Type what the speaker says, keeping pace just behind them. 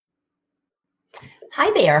Hi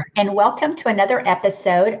there, and welcome to another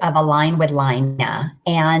episode of Align with Lina.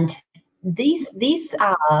 And these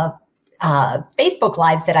Facebook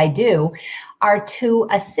lives that I do are to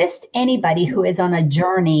assist anybody who is on a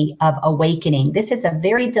journey of awakening. This is a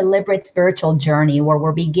very deliberate spiritual journey where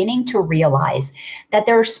we're beginning to realize that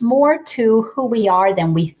there's more to who we are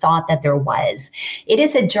than we thought that there was. It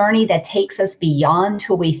is a journey that takes us beyond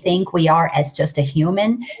who we think we are as just a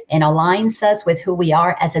human and aligns us with who we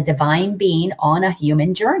are as a divine being on a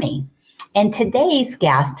human journey. And today's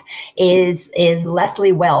guest is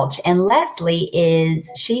Leslie Welch, and Leslie is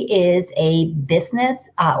a business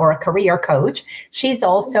or a career coach. She's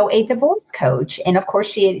also a divorce coach, and of course,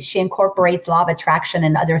 she incorporates law of attraction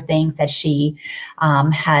and other things that she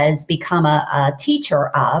has become a teacher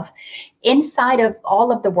of inside of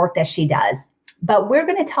all of the work that she does. But we're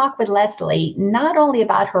going to talk with Leslie not only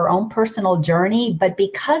about her own personal journey, but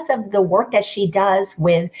because of the work that she does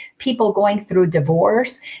with people going through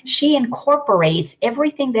divorce, she incorporates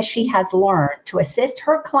everything that she has learned to assist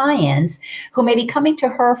her clients who may be coming to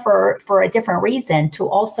her for a different reason to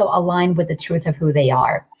also align with the truth of who they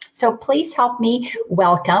are. So please help me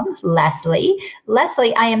welcome Leslie.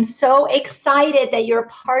 Leslie, I am so excited that you're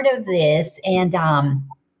part of this. And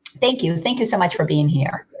thank you. Thank you so much for being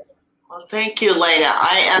here. Well, thank you, Lena.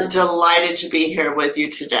 I am delighted to be here with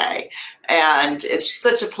you today. And it's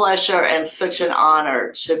such a pleasure and such an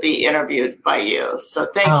honor to be interviewed by you. So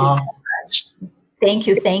thank you so much. Thank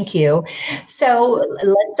you. Thank you. So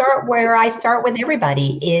let's start where I start with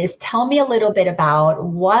everybody is tell me a little bit about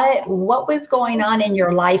what was going on in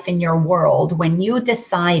your life, in your world, when you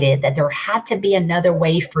decided that there had to be another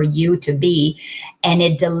way for you to be. And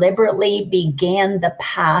it deliberately began the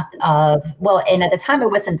path of, well, and at the time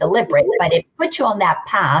it wasn't deliberate, but it put you on that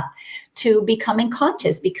path to becoming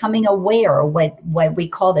conscious, becoming aware, what we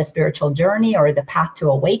call the spiritual journey or the path to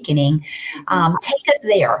awakening. Take us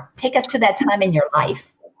there. Take us to that time in your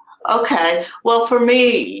life. Okay. Well, for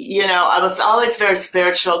me, I was always very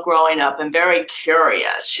spiritual growing up and very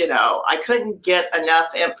curious. I couldn't get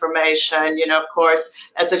enough information. Of course,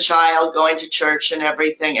 as a child going to church and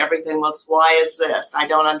everything was, why is this? I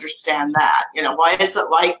don't understand that. Why is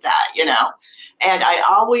it like that? And I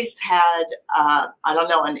always had,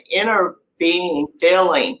 an inner being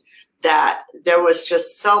feeling that there was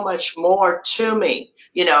just so much more to me.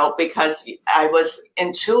 Because I was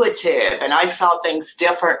intuitive and I saw things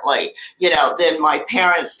differently, than my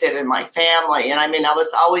parents did in my family. And I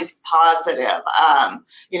was always positive.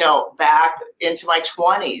 Back into my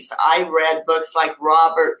 20s, I read books like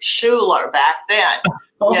Robert Schuller back then.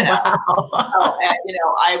 Wow. And,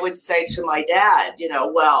 I would say to my dad,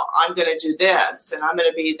 well, I'm going to do this and I'm going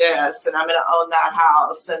to be this and I'm going to own that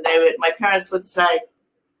house. And my parents would say,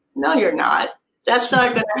 no, you're not. That's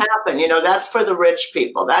not going to happen. That's for the rich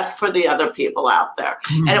people. That's for the other people out there.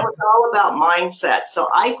 Mm-hmm. And it was all about mindset. So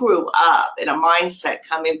I grew up in a mindset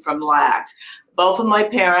coming from lack. Both of my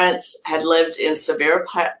parents had lived in severe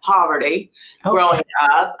poverty growing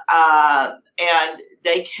up. And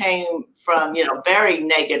they came from, very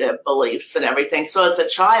negative beliefs and everything. So as a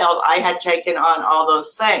child, I had taken on all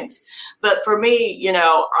those things. But for me,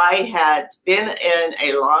 I had been in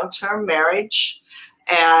a long-term marriage.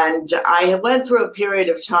 And I went through a period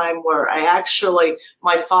of time where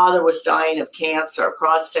my father was dying of cancer,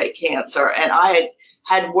 prostate cancer, and I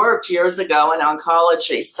had worked years ago in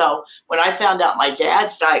oncology. So when I found out my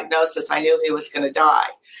dad's diagnosis, I knew he was going to die.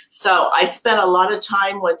 So I spent a lot of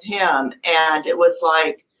time with him, and it was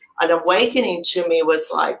like an awakening to me was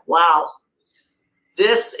like, wow,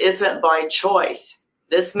 this isn't by choice.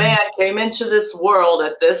 This man came into this world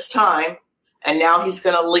at this time, and now he's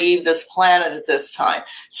going to leave this planet at this time.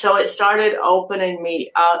 So it started opening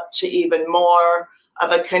me up to even more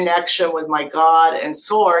of a connection with my God and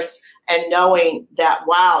source and knowing that,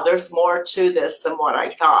 wow, there's more to this than what I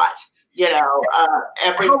thought.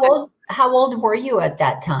 Everything. How old were you at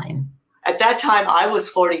that time? At that time, I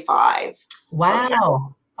was 45.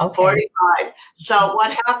 Wow. Okay. 45. So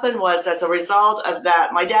what happened was, as a result of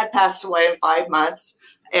that, my dad passed away in 5 months.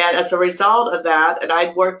 And as a result of that, and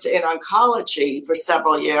I'd worked in oncology for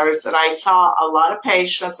several years, and I saw a lot of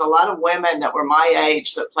patients, a lot of women that were my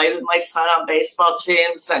age that played with my son on baseball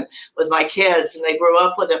teams and with my kids, and they grew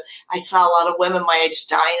up with him. I saw a lot of women my age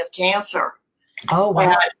dying of cancer. Oh, wow.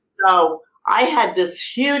 And so I had this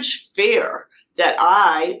huge fear that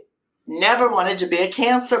I never wanted to be a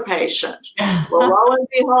cancer patient. Well, lo and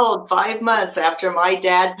behold, 5 months after my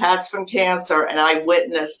dad passed from cancer, and I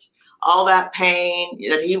witnessed all that pain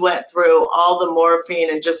that he went through, all the morphine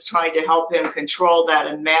and just trying to help him control that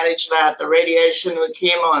and manage that, the radiation, the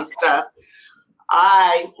chemo and stuff,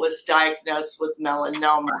 I was diagnosed with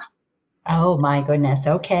melanoma. Oh my goodness.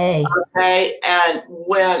 Okay. Okay. And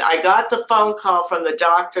when I got the phone call from the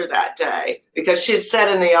doctor that day, because she'd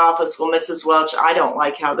said in the office, well, Mrs. Welch, I don't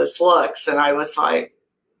like how this looks. And I was like,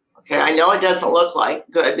 okay, I know it doesn't look like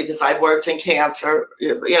good because I've worked in cancer,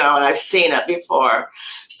 and I've seen it before.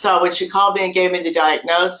 So when she called me and gave me the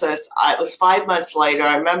diagnosis, it was 5 months later.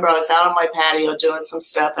 I remember I was out on my patio doing some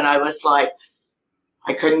stuff, and I was like,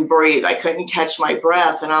 I couldn't breathe. I couldn't catch my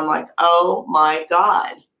breath. And I'm like, oh my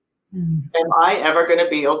God, am I ever going to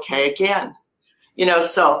be okay again?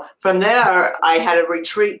 So from there, I had a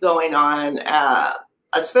retreat going on.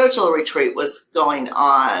 A spiritual retreat was going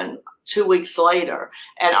on 2 weeks later.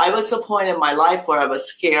 And I was at a point in my life where I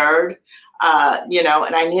was scared, and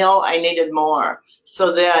I knew I needed more.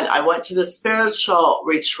 So then I went to the spiritual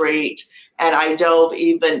retreat and I dove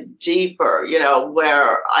even deeper,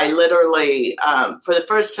 where I literally, for the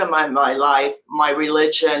first time in my life, my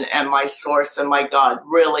religion and my source and my God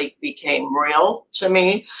really became real to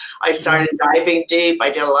me. I started diving deep. I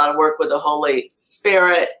did a lot of work with the Holy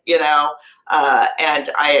Spirit, and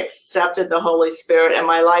I accepted the Holy Spirit and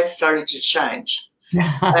my life started to change.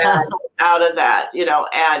 And out of that,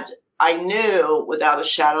 and I knew without a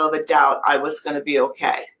shadow of a doubt I was going to be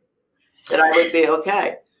okay, that I would be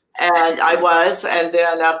okay. And I was, and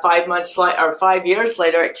then 5 years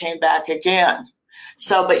later, it came back again.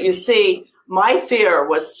 So, but you see, my fear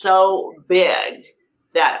was so big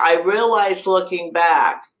that I realized looking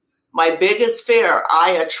back, my biggest fear I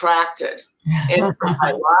attracted into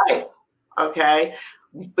my life. Okay.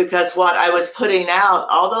 Because what I was putting out,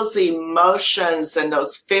 all those emotions and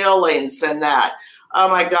those feelings and that, oh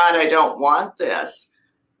my God, I don't want this.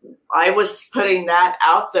 I was putting that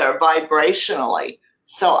out there vibrationally.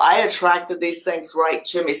 So I attracted these things right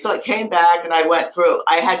to me. So it came back and I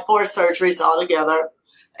had 4 surgeries altogether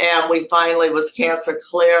and we finally was cancer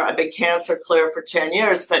clear. I've been cancer clear for 10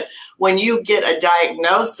 years. But when you get a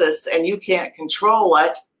diagnosis and you can't control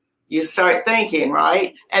it, you start thinking,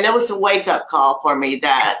 right? And it was a wake-up call for me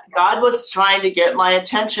that God was trying to get my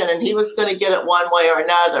attention and he was going to get it one way or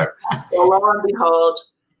another. Well, lo and behold,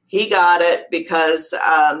 he got it because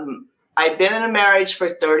I'd been in a marriage for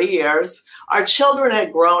 30 years. Our children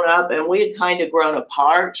had grown up and we had kind of grown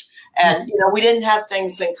apart. And, we didn't have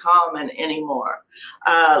things in common anymore.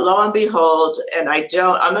 Lo and behold, and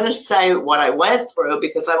I'm going to say what I went through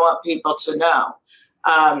because I want people to know.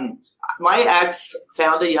 My ex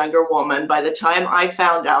found a younger woman. By the time I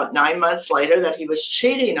found out 9 months later that he was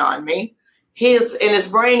cheating on me, in his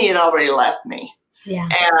brain, he had already left me. Yeah.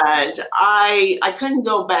 And I couldn't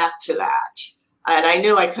go back to that. And I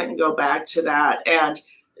knew I couldn't go back to that. And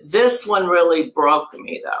this one really broke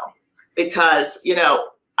me, though, because,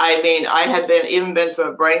 I had been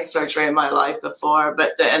through a brain surgery in my life before,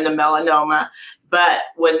 and the melanoma. But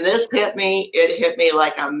when this hit me, it hit me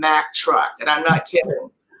like a Mack truck. And I'm not kidding.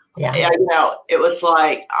 Yeah. It was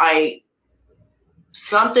like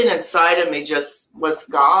something inside of me just was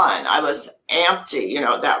gone. I was empty,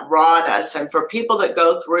 that rawness. And for people that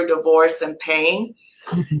go through divorce and pain,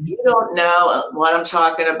 you don't know what I'm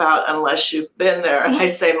talking about unless you've been there. And I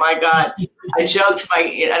say, my God, I joked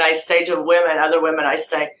and I say to other women, I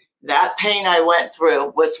say, that pain I went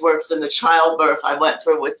through was worse than the childbirth I went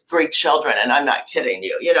through with 3 children. And I'm not kidding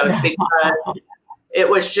you, because it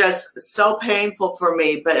was just so painful for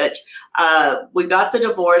me. But we got the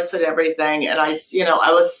divorce and everything. And I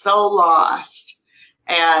was so lost.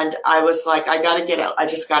 And I was like, I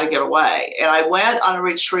just got to get away. And I went on a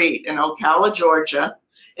retreat in Ocala, Georgia,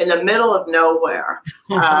 in the middle of nowhere,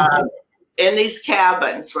 in these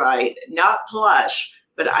cabins, right? Not plush,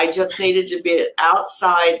 but I just needed to be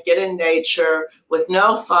outside, get in nature with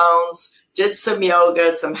no phones, did some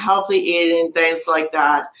yoga, some healthy eating, things like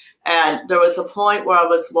that. And there was a point where I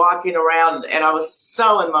was walking around and I was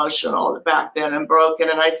so emotional back then and broken.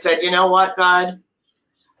 And I said, you know what, God?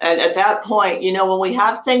 And at that point, when we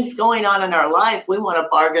have things going on in our life, we want to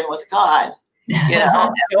bargain with God.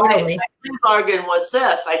 Totally. My bargain was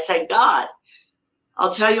this. I said, God,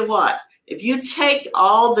 I'll tell you what, if you take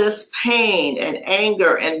all this pain and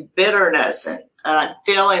anger and bitterness and I'm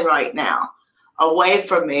feeling right now away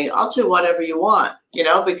from me, I'll do whatever you want,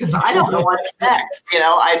 because I don't know what's next.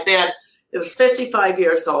 It was 55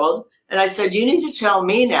 years old. And I said, you need to tell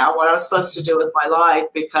me now what I'm supposed to do with my life,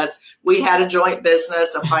 because we had a joint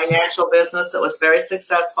business, a financial business that was very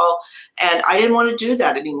successful. And I didn't want to do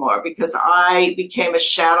that anymore because I became a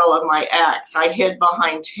shadow of my ex. I hid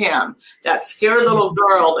behind him. That scared little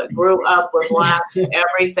girl that grew up with lack and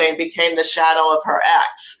everything became the shadow of her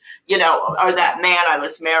ex, or that man I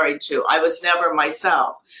was married to. I was never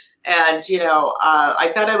myself. And,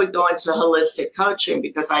 I thought I would go into holistic coaching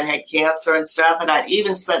because I had cancer and stuff. And I'd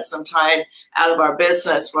even spent some time out of our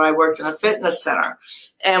business where I worked in a fitness center.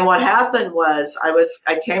 And what happened was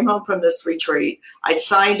I came home from this retreat. I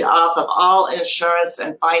signed off of all insurance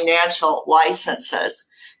and financial licenses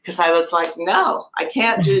because I was like, no, I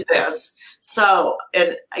can't do this. So,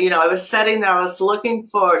 I was sitting there, I was looking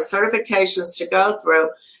for certifications to go through,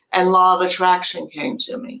 and Law of Attraction came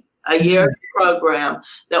to me. A year's program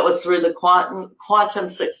that was through the Quantum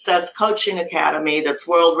Success Coaching Academy that's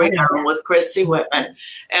world renowned with Christy Whitman. And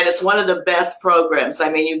it's one of the best programs.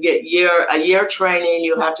 I mean, you get a year training,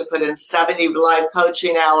 you have to put in 70 live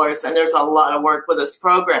coaching hours, and there's a lot of work with this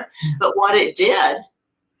program. But what it did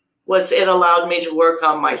was it allowed me to work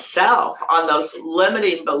on myself, on those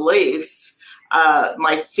limiting beliefs,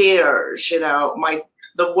 my fears,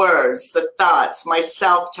 the words, the thoughts, my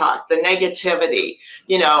self-talk, the negativity,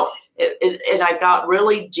 and I got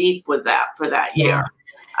really deep with that for that year.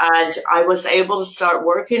 And I was able to start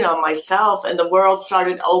working on myself, and the world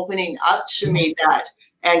started opening up to me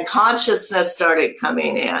and consciousness started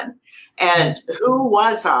coming in. And who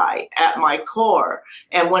was I at my core?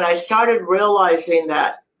 And when I started realizing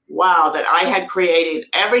that, wow, that I had created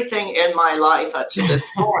everything in my life up to this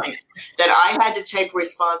point, that I had to take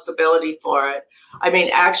responsibility for it. I mean,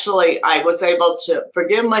 actually, I was able to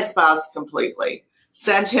forgive my spouse completely,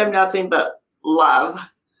 send him nothing but love.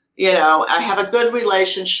 I have a good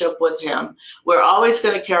relationship with him. We're always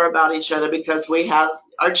going to care about each other because we have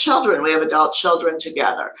our children. We have adult children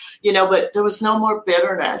together, but there was no more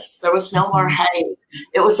bitterness. There was no more hate.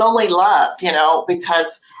 It was only love,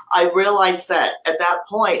 because I realized that at that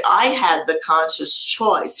point I had the conscious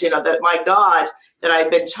choice, that my God that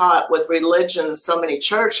I'd been taught with religion in so many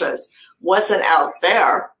churches wasn't out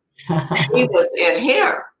there. He was in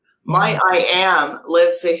here. My I am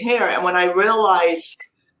lives in here. And when I realized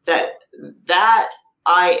that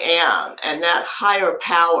I am and that higher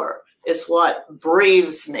power is what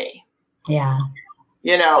breathes me. Yeah.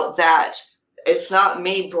 That it's not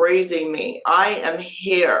me breathing me. I am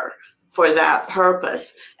here for that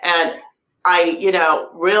purpose. And I,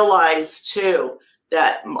 realized too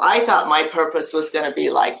that I thought my purpose was going to be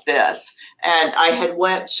like this. And I had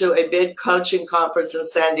went to a big coaching conference in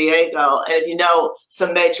San Diego. And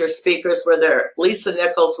some major speakers were there. Lisa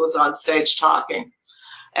Nichols was on stage talking.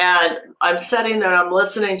 And I'm sitting there and I'm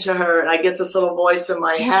listening to her, and I get this little voice in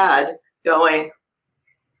my head going,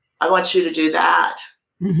 I want you to do that.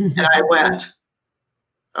 And I went,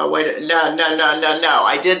 oh, wait, no.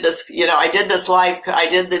 I did this, I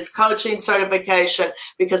did this coaching certification,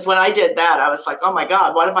 because when I did that, I was like, oh my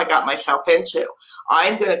God, what have I got myself into?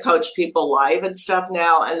 I'm going to coach people live and stuff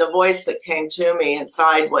now. And the voice that came to me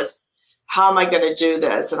inside was, how am I going to do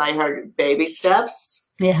this? And I heard baby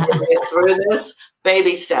steps. Yeah. Through this,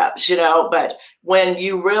 baby steps, but when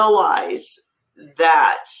you realize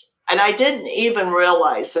that, and I didn't even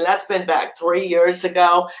realize, and that's been back 3 years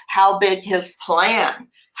ago, how big his plan,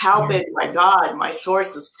 how big, my God, my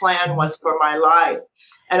source's plan was for my life.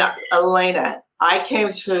 And Elena, I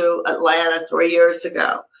came to Atlanta 3 years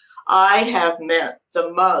ago. I have met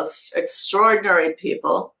the most extraordinary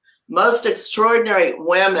people, most extraordinary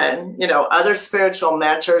women, other spiritual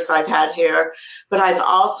mentors I've had here, but I've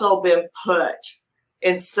also been put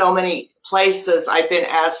in so many places. I've been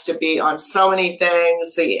asked to be on so many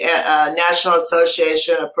things, the National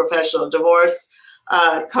Association of Professional Divorce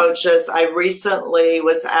Coaches. I recently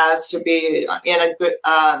was asked to be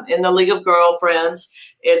in the League of Girlfriends.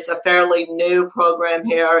 It's a fairly new program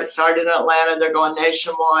here. It started in Atlanta. They're going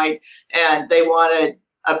nationwide, and they wanted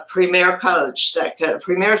a premier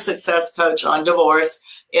success coach on divorce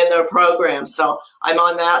in their program. So I'm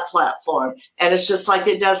on that platform, and it's just like,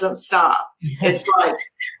 it doesn't stop. It's like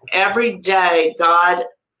every day God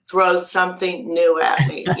throws something new at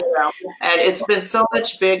me, and it's been so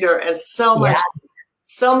much bigger and so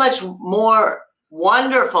much more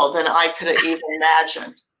wonderful than I could have even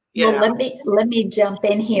imagined. Let me jump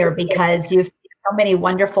in here, because you've seen so many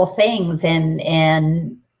wonderful things,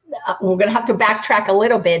 and we're going to have to backtrack a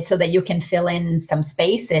little bit so that you can fill in some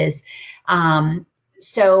spaces.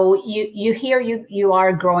 So you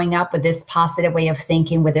are growing up with this positive way of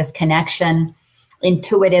thinking, with this connection,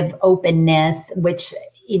 intuitive openness, which,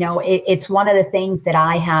 it's one of the things that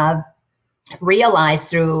I have realized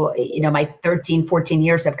through, my 13, 14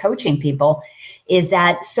 years of coaching people, is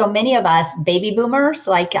that so many of us baby boomers,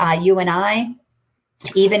 like you and I,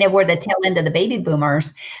 even if we're the tail end of the baby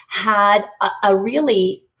boomers, had a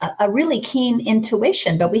really keen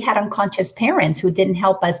intuition, but we had unconscious parents who didn't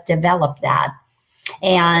help us develop that.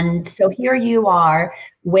 And so here you are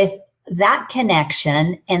with that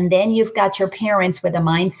connection, and then you've got your parents with a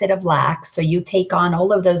mindset of lack. So you take on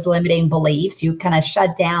all of those limiting beliefs. You kind of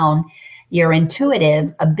shut down your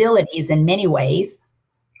intuitive abilities in many ways.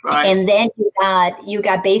 Right. And then you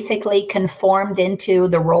got basically conformed into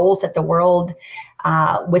the roles that the world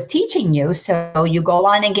was teaching you. So you go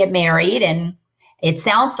on and get married, and it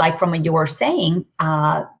sounds like from what you were saying,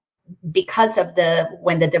 because of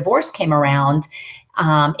when the divorce came around,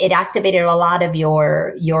 it activated a lot of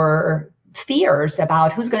your fears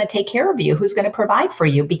about who's going to take care of you, who's going to provide for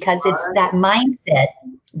you, because it's that mindset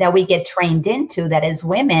that we get trained into, that as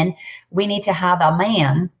women, we need to have a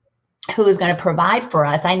man who is going to provide for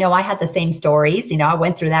us. I know I had the same stories. I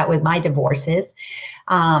went through that with my divorces.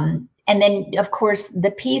 And then, of course,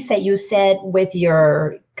 the piece that you said with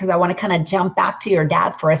because I want to kind of jump back to your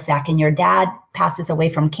dad for a second. Your dad passes away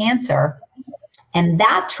from cancer, and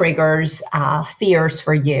that triggers fears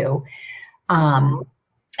for you.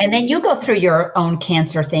 And then you go through your own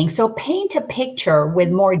cancer thing. So paint a picture with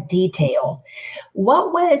more detail.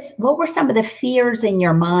 What were some of the fears in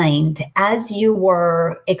your mind as you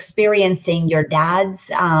were experiencing your dad's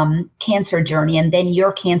cancer journey and then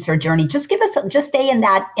your cancer journey? Just stay in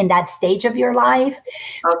that stage of your life,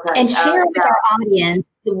 and share with our audience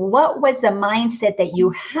what was the mindset that you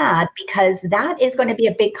had, because that is going to be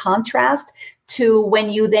a big contrast to when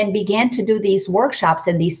you then began to do these workshops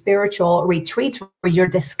and these spiritual retreats where you're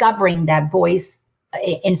discovering that voice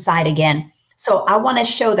inside again. So I want to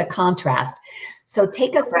show the contrast. So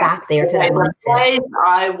take us back there to that mindset. The place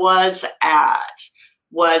I was at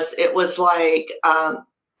was like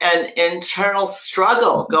an internal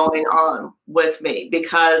struggle going on with me,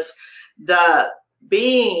 because the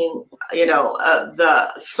being,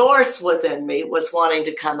 the source within me was wanting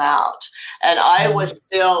to come out, and I was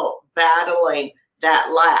still battling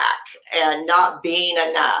that lack and not being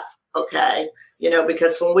enough. Okay.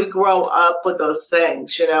 Because when we grow up with those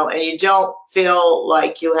things, and you don't feel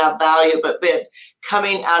like you have value, but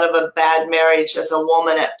coming out of a bad marriage as a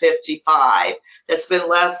woman at 55 that's been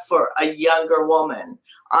left for a younger woman,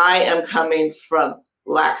 I am coming from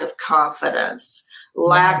lack of confidence,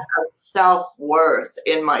 lack of self-worth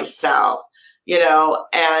in myself,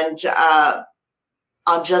 and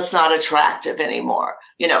I'm just not attractive anymore.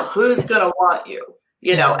 Who's going to want you,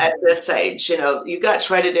 at this age? You got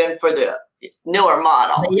traded in for the newer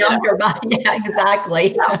model. The younger model, yeah,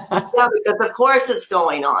 exactly. Yeah, because of course it's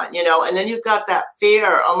going on, and then you've got that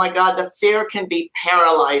fear. Oh my God, the fear can be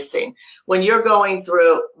paralyzing when you're going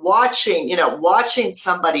through watching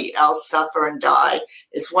somebody else suffer and die.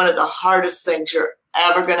 Is one of the hardest things you're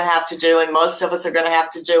ever going to have to do, and most of us are going to have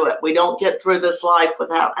to do it. We don't get through this life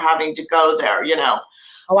without having to go there.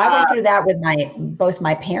 Oh, I went through that with both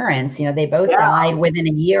my parents. They both died within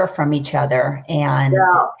a year from each other, and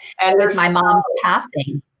it was my mom's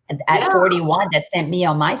passing at 41 that sent me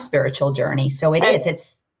on my spiritual journey. So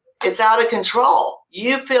it's out of control.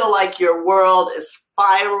 You feel like your world is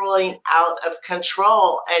spiraling out of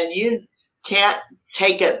control, and you can't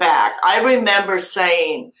take it back. I remember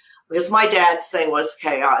saying, because my dad's thing was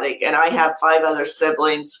chaotic, and I have 5 other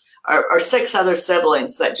siblings or 6 other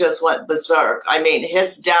siblings that just went berserk. I mean,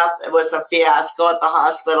 his death was a fiasco at the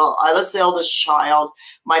hospital. I was the oldest child.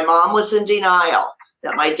 My mom was in denial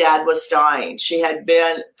that my dad was dying. She had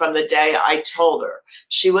been from the day I told her.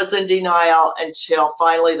 She was in denial until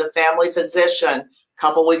finally the family physician, a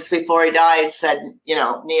couple weeks before he died, said,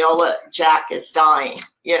 Neola, Jack is dying,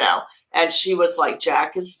 And she was like,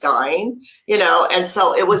 Jack is dying, and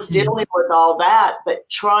so it was dealing with all that, but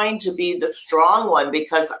trying to be the strong one,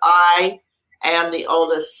 because I am the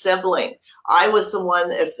oldest sibling. I was the one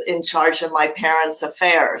that's in charge of my parents'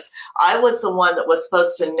 affairs. I was the one that was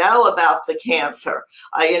supposed to know about the cancer,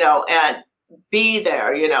 and be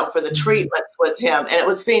there, for the treatments with him. And it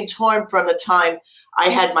was being torn from the time I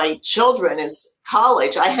had my children in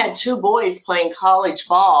college. I had 2 boys playing college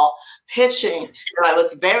ball, pitching, that I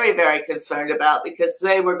was very, very concerned about, because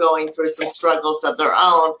they were going through some struggles of their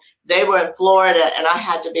own. They were in Florida, and I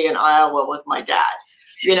had to be in Iowa with my dad,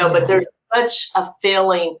 but there's such a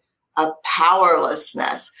feeling of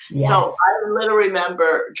powerlessness. Yes. So I literally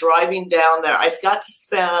remember driving down there. I got to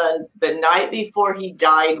spend the night before he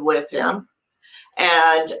died with him.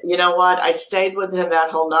 And you know what? I stayed with him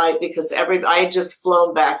that whole night, because I had just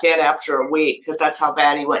flown back in after a week, because that's how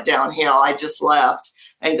bad he went downhill. I just left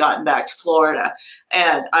and gotten back to Florida.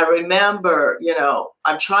 And I remember,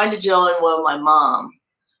 I'm trying to deal with my mom,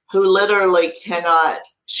 who literally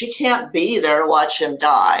she can't be there to watch him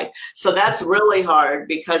die. So that's really hard,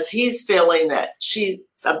 because he's feeling that she's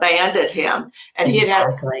abandoned him, and he had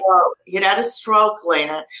had a stroke,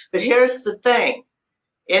 Lena. But here's the thing.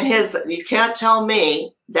 you can't tell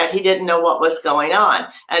me that he didn't know what was going on.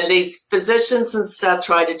 And these physicians and stuff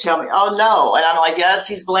tried to tell me, oh no. And I'm like, yes,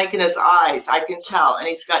 he's blinking his eyes. I can tell. And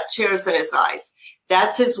he's got tears in his eyes.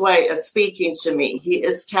 That's his way of speaking to me. He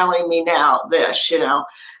is telling me now this,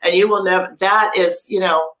 and you will never, that is,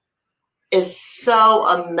 is so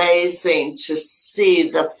amazing to see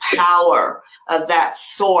the power of that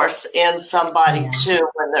source in somebody too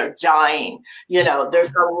when they're dying.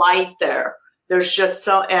 There's a light there. There's just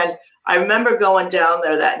and I remember going down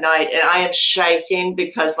there that night, and I am shaking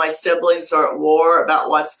because my siblings are at war about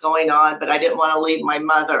what's going on, but I didn't want to leave my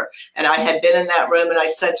mother. And I had been in that room, and I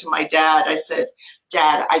said to my dad, I said,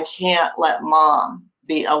 Dad, I can't let Mom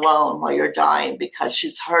be alone while you're dying because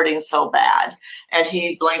she's hurting so bad. And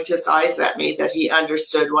he blinked his eyes at me that he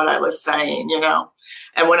understood what I was saying,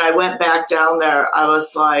 And when I went back down there, I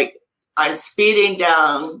was like, I'm speeding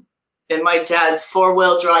down in my dad's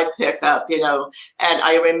 4-wheel drive pickup, and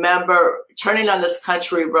I remember turning on this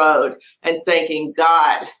country road and thinking,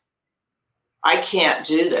 God, I can't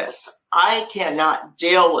do this. I cannot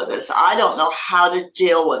deal with this. I don't know how to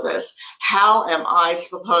deal with this. How am I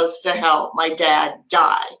supposed to help my dad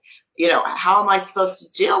die? How am I supposed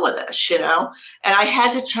to deal with this, And I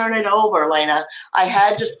had to turn it over, Lena. I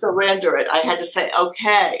had to surrender it. I had to say,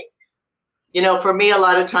 okay. For me, a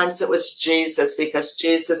lot of times it was Jesus, because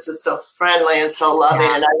Jesus is so friendly and so loving.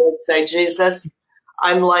 Yeah. And I would say, Jesus,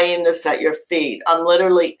 I'm laying this at your feet. I'm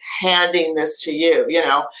literally handing this to you,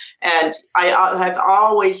 And I have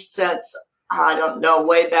always since, I don't know,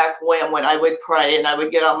 way back when I would pray and I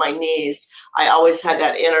would get on my knees, I always had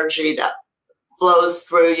that energy that flows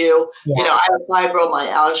through you. Yeah. I have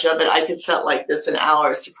fibromyalgia, but I could sit like this in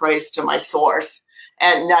hours to praise to my source.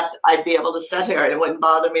 And I'd be able to sit here and it wouldn't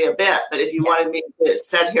bother me a bit. But if you wanted me to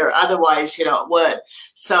sit here otherwise, it would.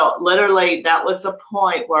 So literally, that was the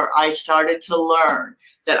point where I started to learn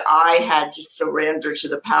that I had to surrender to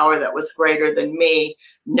the power that was greater than me,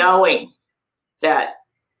 knowing that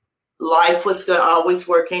life was always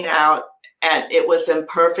working out and it was in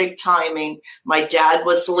perfect timing. My dad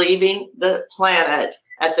was leaving the planet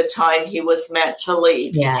at the time he was meant to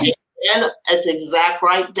leave. Yeah. He came in at the exact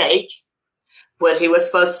right date when he was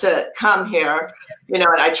supposed to come here, and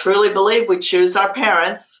I truly believe we choose our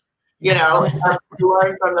parents, and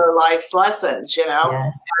learn from their life's lessons,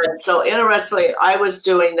 Yes. And so interestingly, I was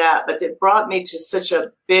doing that, but it brought me to such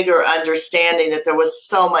a bigger understanding that there was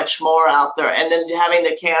so much more out there. And then having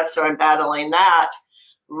the cancer and battling that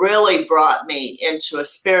really brought me into a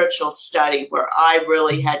spiritual study where I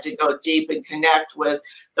really had to go deep and connect with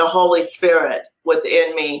the Holy Spirit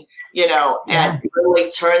within me, and really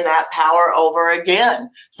turn that power over again,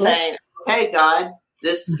 saying, hey, God,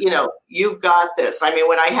 this, you've got this. I mean,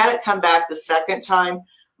 when I had it come back the second time,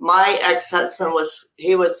 my ex-husband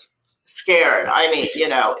he was scared. I mean,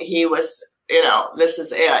 he was, this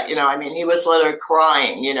is it, he was literally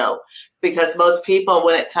crying, because most people,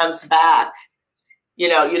 when it comes back, you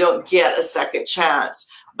don't get a second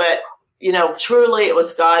chance. But, truly it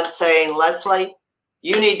was God saying, Leslie,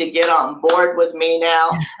 you need to get on board with me now.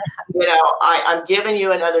 I'm giving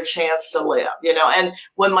you another chance to live, and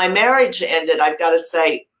when my marriage ended, I've got to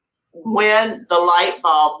say, when the light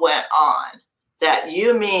bulb went on, that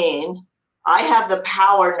you mean I have the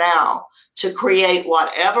power now to create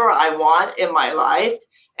whatever I want in my life.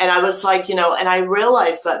 And I was like, and I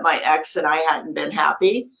realized that my ex and I hadn't been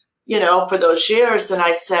happy, for those years. And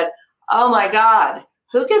I said, oh my God,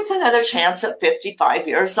 who gets another chance at 55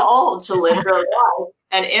 years old to live their life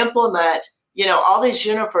and implement, all these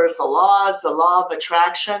universal laws, the law of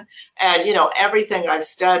attraction, and, everything I've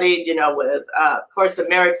studied, with Course of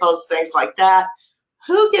Miracles, things like that.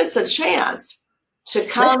 Who gets a chance to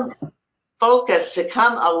come focus, to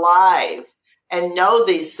come alive and know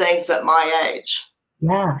these things at my age?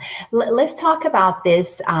 Yeah, let's talk about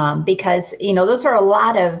this because, those are a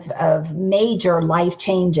lot of major life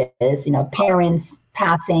changes, parents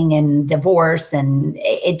passing and divorce, and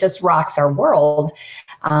it just rocks our world.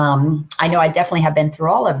 I know I definitely have been through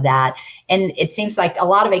all of that. And it seems like a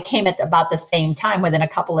lot of it came at about the same time, within a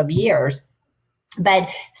couple of years. But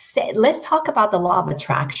let's talk about the law of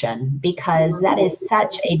attraction, because that is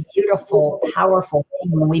such a beautiful, powerful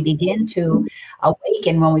thing when we begin to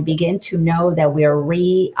awaken, when we begin to know that we're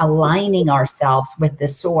realigning ourselves with the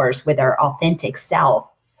source, with our authentic self.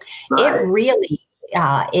 Right. It really,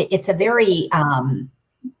 it's a very,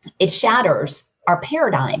 it shatters our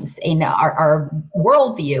paradigms, in our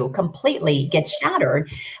worldview completely gets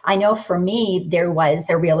shattered. I know for me, there was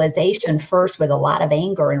a realization first with a lot of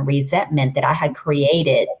anger and resentment that I had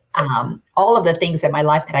created all of the things in my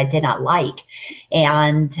life that I did not like.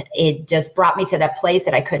 And it just brought me to that place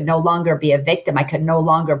that I could no longer be a victim. I could no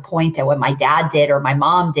longer point at what my dad did or my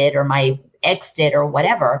mom did or my ex did or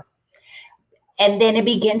whatever. And then it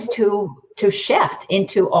begins to shift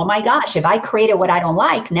into, oh my gosh, if I created what I don't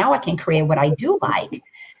like, now I can create what I do like.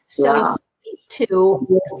 So through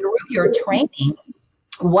your training,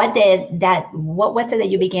 what was it that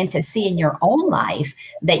you began to see in your own life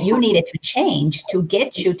that you needed to change to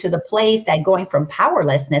get you to the place that going from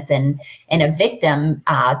powerlessness and a victim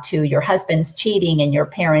to your husband's cheating and your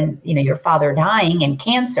parent, your father dying and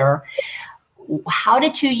cancer? How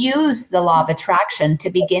did you use the law of attraction to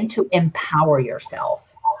begin to empower yourself?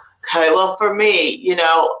 Okay, well, for me,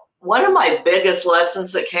 one of my biggest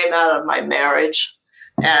lessons that came out of my marriage,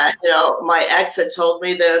 and, my ex had told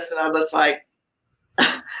me this, and I was like,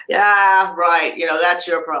 yeah, right. That's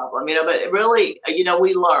your problem, but it really,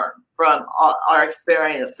 we learn from our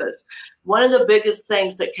experiences. One of the biggest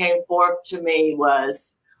things that came forth to me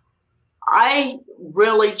was I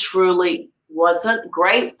really, truly wasn't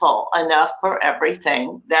grateful enough for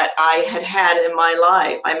everything that I had in my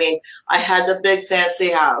life. I mean, I had the big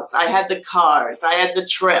fancy house, I had the cars, I had the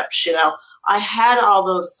trips, I had all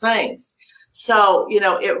those things. So,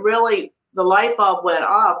 it really, the light bulb went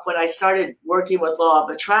off when I started working with law of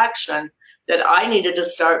attraction that I needed to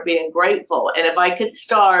start being grateful. And if I could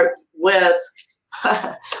start with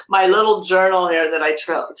my little journal here that I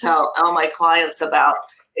tell all my clients about,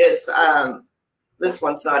 is this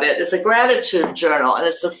one's not it. It's a gratitude journal, and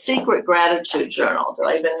it's a secret gratitude journal. Do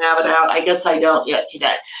I even have it out? I guess I don't yet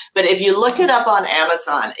today. But if you look it up on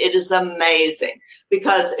Amazon, it is amazing,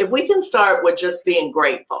 because if we can start with just being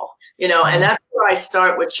grateful, and that's where I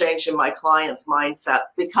start with changing my clients' mindset,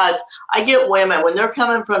 because I get women, when they're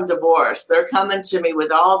coming from divorce, they're coming to me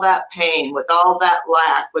with all that pain, with all that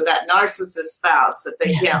lack, with that narcissist spouse that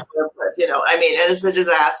they can't live with, it is a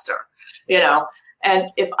disaster, And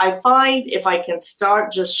if I can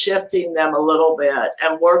start just shifting them a little bit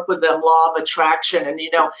and work with them, law of attraction, and,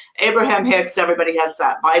 Abraham Hicks, everybody has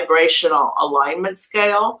that vibrational alignment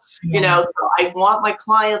scale, so I want my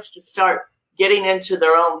clients to start getting into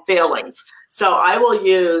their own feelings. So I will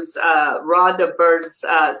use Rhonda Byrd's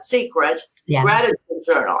Secret Gratitude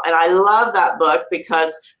Journal. And I love that book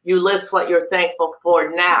because you list what you're thankful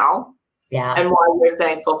for now. And why you're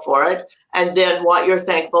thankful for it, and then what you're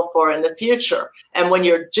thankful for in the future. And when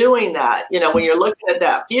you're doing that, when you're looking at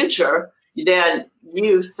that future, then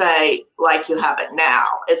you say, like, you have it now.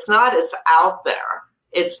 It's not, it's out there.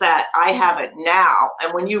 It's that I have it now.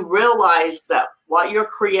 And when you realize that what you're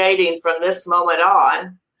creating from this moment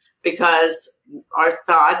on, because our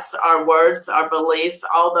thoughts, our words, our beliefs,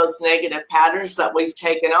 all those negative patterns that we've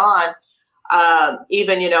taken on,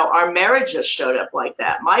 even, our marriages showed up like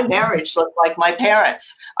that. My marriage looked like my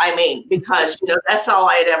parents. I mean, because, that's all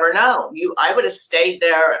I had ever known. I would have stayed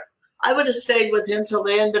there. I would have stayed with him till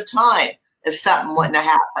the end of time if something wouldn't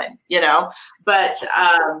have happened, But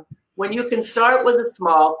when you can start with the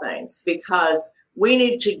small things, because we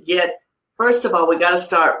need to first of all, we got to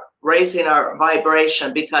start raising our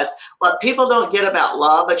vibration, because what people don't get about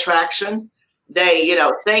law of attraction, they,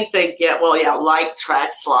 think they get, like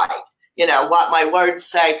attracts like. What my words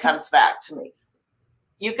say comes back to me.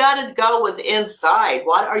 You got to go with inside.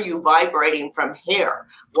 What are you vibrating from here?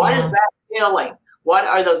 What is that feeling? What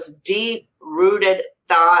are those deep rooted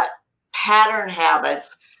thought pattern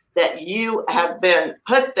habits that you have been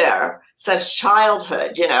put there since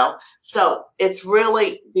childhood, So it's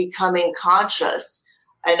really becoming conscious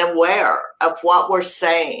and aware of what we're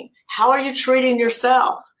saying. How are you treating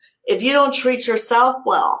yourself? If you don't treat yourself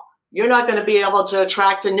well, you're not going to be able to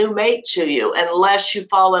attract a new mate to you unless you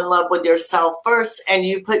fall in love with yourself first and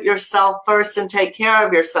you put yourself first and take care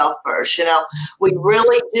of yourself first. We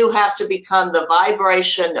really do have to become the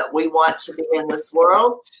vibration that we want to be in this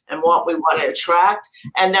world and what we want to attract.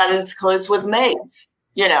 And that includes with mates.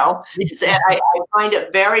 And I find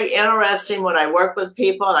it very interesting when I work with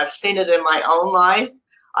people, and I've seen it in my own life.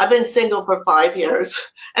 I've been single for 5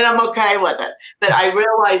 years and I'm okay with it. But I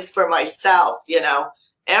realize for myself,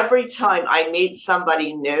 every time I meet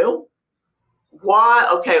somebody new,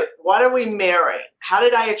 what are we mirroring? How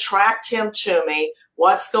did I attract him to me?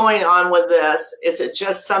 What's going on with this? Is it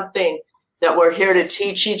just something that we're here to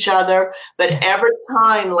teach each other? But every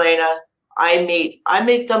time, Lena, I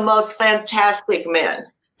meet the most fantastic men,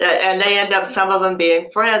 and they end up, some of them being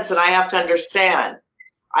friends, and I have to understand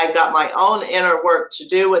I've got my own inner work to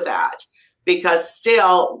do with that. Because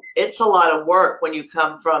still, it's a lot of work when you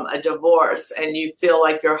come from a divorce and you feel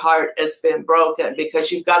like your heart has been broken,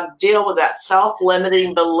 because you've got to deal with that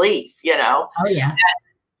self-limiting belief, Oh, yeah.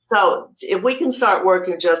 So if we can start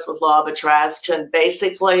working just with law of attraction,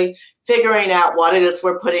 basically figuring out what it is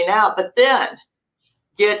we're putting out, but then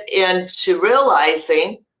get into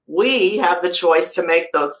realizing we have the choice to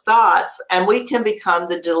make those thoughts, and we can become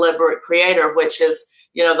the deliberate creator, which is,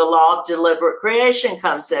 the law of deliberate creation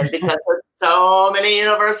comes in, because there's so many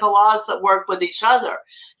universal laws that work with each other.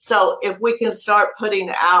 So if we can start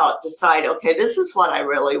putting out, decide, okay, this is what I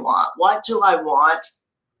really want. What do I want?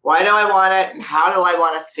 Why do I want it? And how do I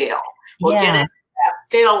want to feel? We'll get into that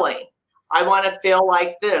feeling. I want to feel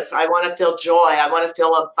like this. I want to feel joy. I want to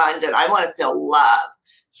feel abundant. I want to feel love.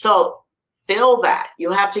 So feel that.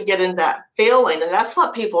 You have to get in that feeling. And that's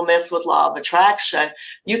what people miss with law of attraction.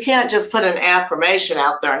 You can't just put an affirmation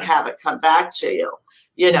out there and have it come back to you.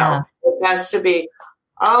 It has to be,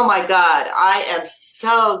 oh my God, I am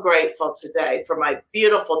so grateful today for my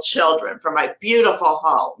beautiful children, for my beautiful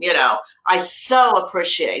home. I so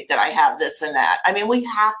appreciate that I have this and that. I mean, we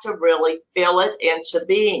have to really feel it into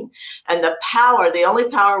being. And the only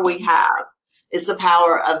power we have is the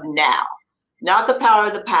power of now, not the power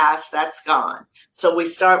of the past. That's gone. So we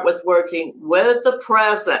start with working with the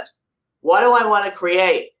present. What do I want to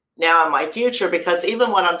create now in my future? Because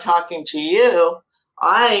even when I'm talking to you,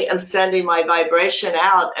 I am sending my vibration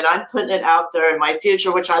out, and I'm putting it out there in my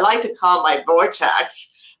future, which I like to call my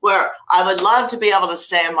vortex, where I would love to be able to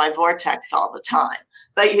stay in my vortex all the time.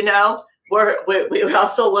 But, we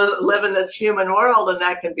also live in this human world, and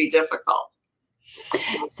that can be difficult.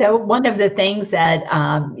 So one of the things that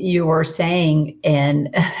you were saying, and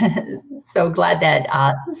so glad that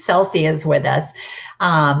Celsi is with us,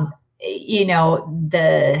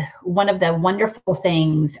 one of the wonderful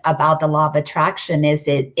things about the law of attraction is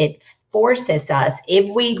it forces us, if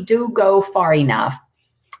we do go far enough,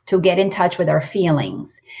 to get in touch with our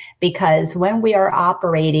feelings. Because when we are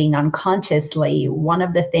operating unconsciously, one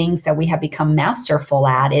of the things that we have become masterful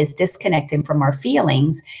at is disconnecting from our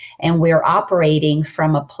feelings, and we're operating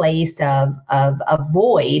from a place of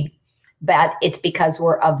void. But it's because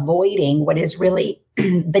we're avoiding what is really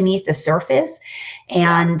beneath the surface.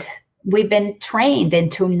 And we've been trained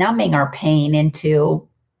into numbing our pain, into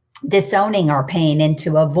disowning our pain,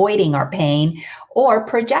 into avoiding our pain, or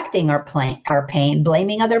projecting our pain,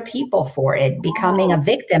 blaming other people for it, becoming a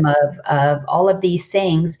victim of all of these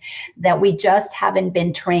things that we just haven't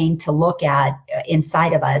been trained to look at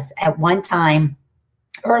inside of us. At one time,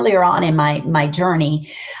 earlier on in my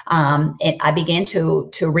journey, I began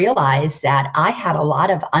to realize that I had a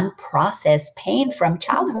lot of unprocessed pain from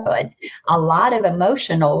childhood, a lot of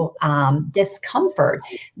emotional discomfort,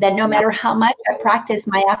 that no matter how much I practiced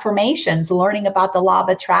my affirmations, learning about the law of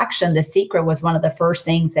attraction, The Secret was one of the first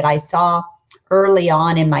things that I saw early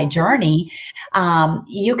on in my journey.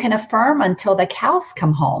 You can affirm until the cows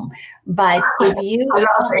come home. But if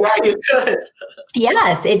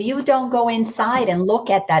if you don't go inside and look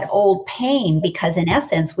at that old pain, because in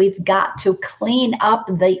essence, we've got to clean up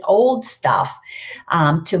the old stuff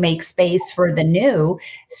to make space for the new.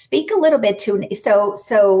 Speak a little bit to,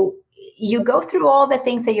 so you go through all the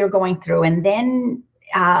things that you're going through, and then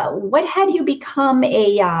what had you become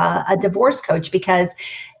a divorce coach? Because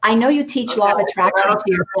I know you teach law of attraction to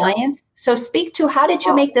your clients. So speak to, how did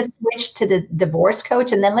you make the switch to the divorce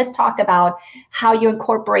coach? And then let's talk about how you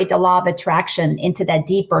incorporate the law of attraction into that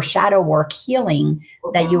deeper shadow work healing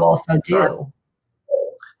that you also do.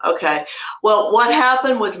 Okay. Well, what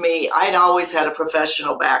happened with me, I'd always had a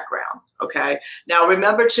professional background. Okay. Now,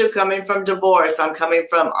 remember too, coming from divorce, I'm coming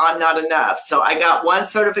from I'm not enough. So I got one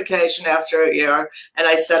certification after a year, and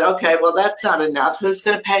I said, okay, well, that's not enough. Who's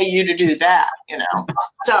going to pay you to do that?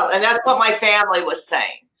 So, and that's what my family was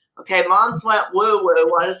saying. Okay. Moms went woo woo.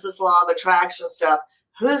 What is this law of attraction stuff?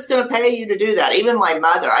 Who's going to pay you to do that? Even my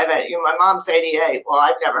mother, my mom's 88. Well,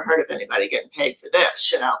 I've never heard of anybody getting paid for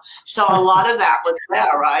this, So a lot of that was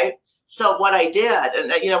there, right? So what I did,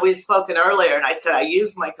 and, we've spoken earlier, and I said I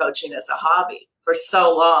used my coaching as a hobby for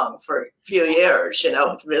so long, for a few years,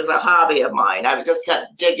 as a hobby of mine. I just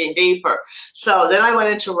kept digging deeper. So then I went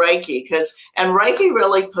into Reiki, and Reiki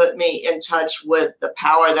really put me in touch with the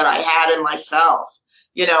power that I had in myself.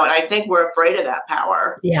 And I think we're afraid of that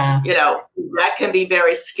power. Yeah. That can be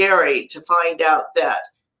very scary to find out that,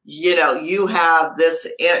 you have this,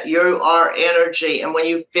 you are energy. And when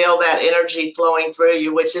you feel that energy flowing through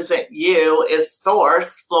you, which isn't you, is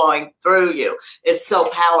source flowing through you, it's so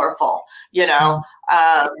powerful,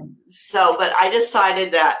 So, but I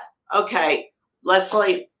decided that, okay,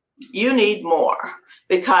 Leslie, you need more,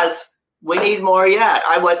 because we need more yet.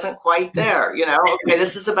 I wasn't quite there, Okay,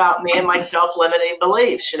 this is about me and my self-limiting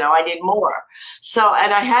beliefs, I need more. So,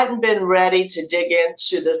 and I hadn't been ready to dig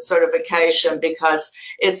into this certification, because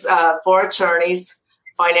it's for attorneys,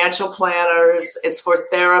 financial planners. It's for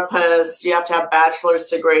therapists. You have to have a bachelor's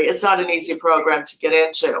degree. It's not an easy program to get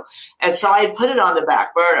into. And so I put it on the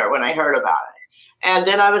back burner when I heard about it. And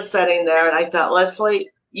then I was sitting there and I thought, Leslie,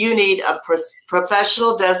 you need a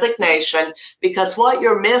professional designation, because what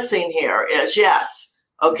you're missing here is, yes,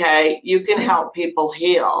 okay, you can help people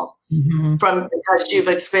heal from, because you've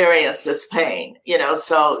experienced this pain,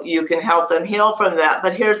 so you can help them heal from that.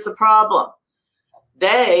 But here's the problem.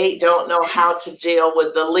 They don't know how to deal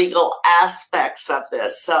with the legal aspects of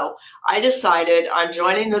this. So I decided I'm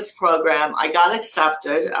joining this program. I got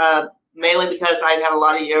accepted, mainly because I'd had a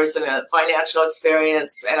lot of years in a financial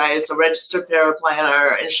experience, and I was a registered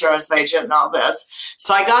paraplanner, insurance agent, and all this.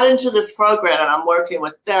 So I got into this program, and I'm working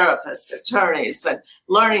with therapists, attorneys, and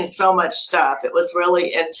learning so much stuff. It was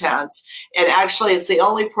really intense. And actually, it's the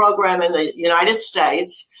only program in the United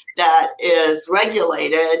States that is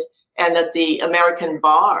regulated and that the American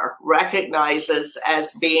Bar recognizes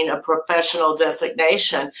as being a professional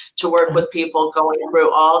designation to work with people going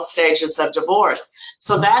through all stages of divorce.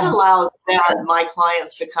 So that allows my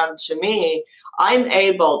clients to come to me. I'm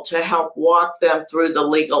able to help walk them through the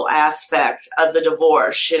legal aspect of the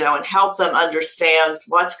divorce, and help them understand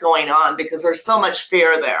what's going on, because there's so much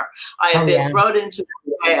fear there. I have been thrown into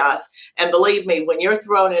chaos. And believe me, when you're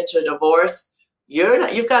thrown into divorce,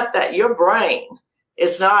 you've got that, your brain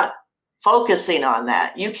is not focusing on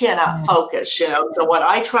that. You cannot focus, So what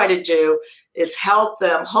I try to do is help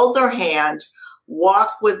them, hold their hand,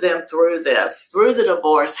 walk with them through this, through the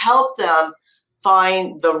divorce, help them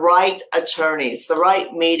find the right attorneys, the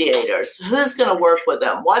right mediators. Who's going to work with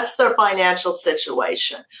them? What's their financial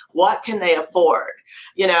situation? What can they afford?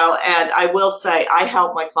 And I will say, I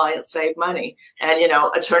help my clients save money. And,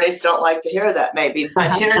 attorneys don't like to hear that maybe,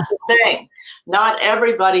 but here's the thing. Not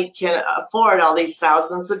everybody can afford all these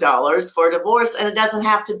thousands of dollars for a divorce, and it doesn't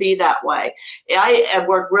have to be that way. I have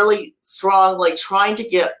worked really strongly trying to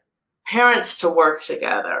get parents to work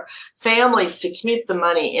together, families to keep the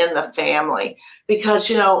money in the family,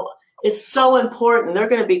 because, it's so important. They're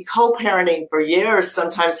going to be co-parenting for years,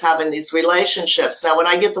 sometimes having these relationships. Now, when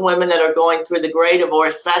I get the women that are going through the gray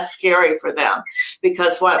divorce, that's scary for them,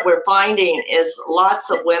 because what we're finding is lots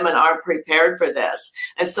of women aren't prepared for this.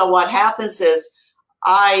 And so what happens is,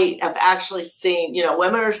 I have actually seen,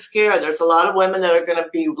 women are scared. There's a lot of women that are going to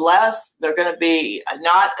be they're going to be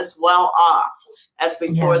not as well off as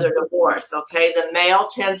before their divorce, okay? The male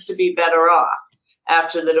tends to be better off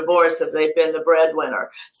after the divorce if they've been the breadwinner.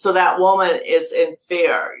 So that woman is in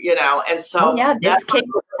fear, and so this case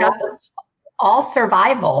is all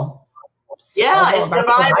survival. It's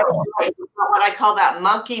survival. What I call that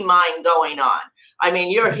monkey mind going on. I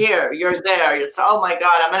mean, you're here, you're there. It's, oh my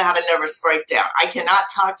God, I'm going to have a nervous breakdown. I cannot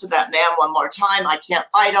talk to that man one more time. I can't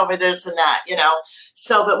fight over this and that,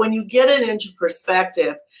 So, but when you get it into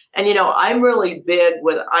perspective, and, I'm really big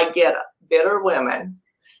I get bitter women.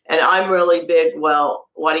 And I'm really big, well,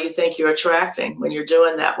 what do you think you're attracting when you're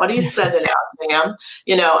doing that? What are you sending out to him?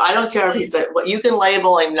 I don't care if he's you can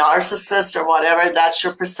label him narcissist or whatever. That's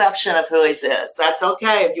your perception of who he is. That's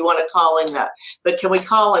okay if you want to call him that. But can we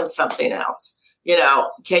call him something else?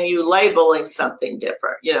 Can you label him something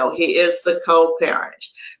different? He is the co-parent,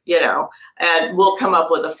 and we'll come up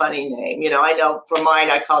with a funny name. I know for mine,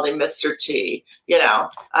 I called him Mr. T,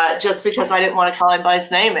 just because I didn't want to call him by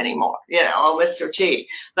his name anymore, Mr. T.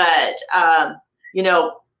 But,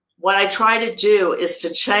 what I try to do is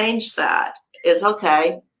to change that is,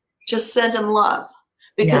 okay, just send him love,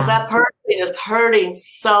 because that person is hurting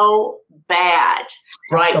so bad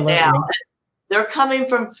right now. They're coming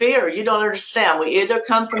from fear. You don't understand. We either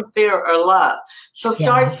come from fear or love. So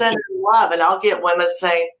start sending love. And I'll get women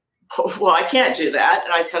saying, well, I can't do that.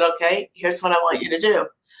 And I said, okay, here's what I want you to do.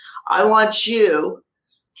 I want you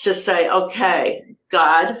to say, okay,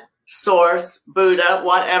 God, source, Buddha,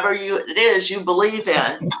 whatever it is you believe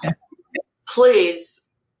in, please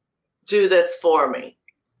do this for me.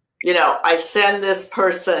 I send this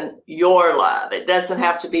person your love. It doesn't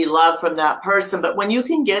have to be love from that person. But when you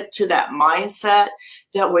can get to that mindset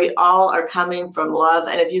that we all are coming from love,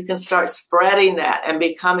 and if you can start spreading that and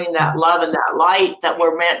becoming that love and that light that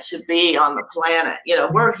we're meant to be on the planet,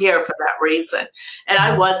 we're here for that reason. And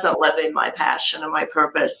I wasn't living my passion and my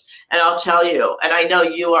purpose. And I'll tell you, and I know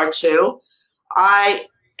you are too, I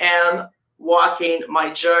am walking my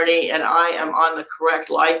journey, and I am on the correct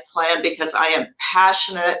life plan because I am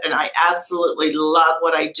passionate and I absolutely love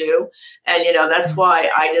what I do. And, that's why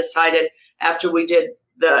I decided after we did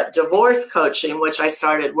the divorce coaching, which I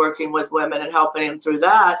started working with women and helping them through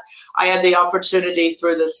that, I had the opportunity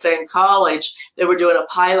through the same college. They were doing a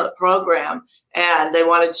pilot program, and they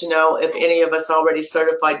wanted to know if any of us already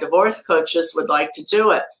certified divorce coaches would like to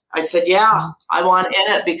do it. I said, yeah, I want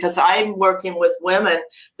in it, because I'm working with women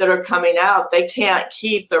that are coming out. They can't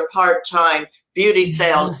keep their part-time beauty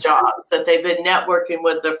sales jobs that they've been networking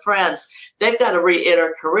with their friends. They've got to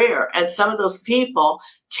re-enter career. And some of those people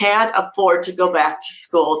can't afford to go back to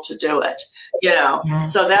school to do it,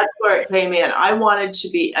 So that's where it came in. I wanted to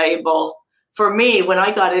be able, for me, when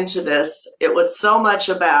I got into this, it was so much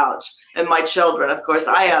about, and my children, of course,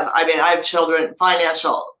 I have children,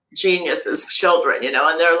 financial geniuses, children,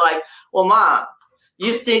 and they're like, well, Mom,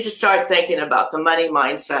 you need to start thinking about the money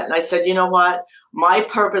mindset. And I said, you know what? My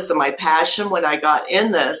purpose and my passion when I got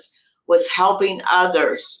in this was helping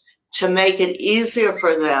others to make it easier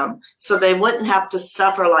for them so they wouldn't have to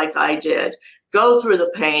suffer like I did, go through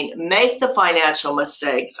the pain, make the financial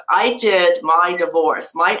mistakes. I did my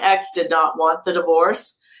divorce. My ex did not want the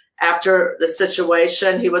divorce. After the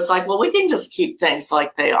situation, he was like, well, we can just keep things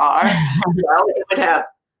like they are. He would have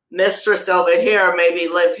mistress over here, maybe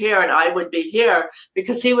live here, and I would be here,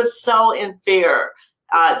 because he was so in fear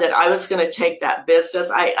that I was going to take that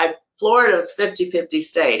business. Florida's 50-50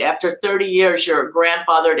 state. After 30 years, you're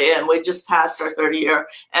grandfathered in. We just passed our 30-year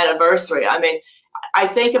anniversary. I mean, I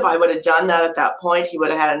think if I would have done that at that point, he would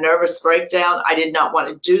have had a nervous breakdown. I did not want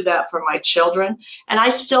to do that for my children, and I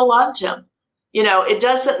still loved him. It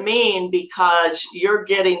doesn't mean because you're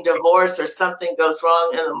getting divorced or something goes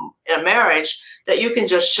wrong in a marriage that you can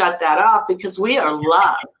just shut that off, because we are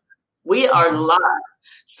loved. We are loved.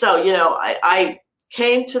 So, I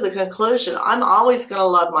came to the conclusion, I'm always going to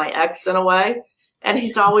love my ex in a way, and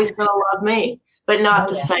he's always going to love me, but not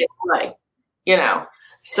the same way,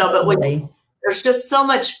 So, but there's just so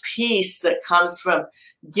much peace that comes from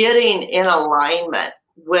getting in alignment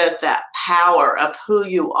with that power of who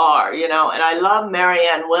you are, and I love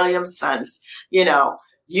Marianne Williamson's,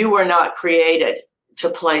 you were not created to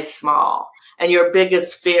play small, and your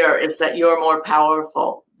biggest fear is that you're more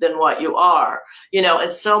powerful than what you are,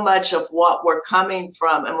 and so much of what we're coming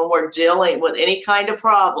from, and when we're dealing with any kind of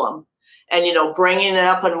problem and, bringing it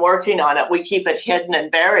up and working on it, we keep it hidden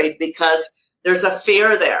and buried because there's a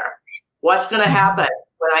fear there. What's going to happen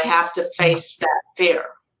when I have to face that fear?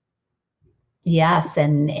 Yes,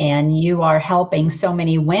 and you are helping so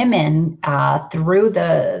many women through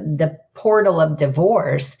the portal of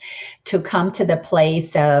divorce to come to the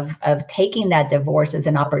place of taking that divorce as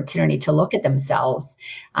an opportunity to look at themselves.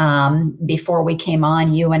 Before we came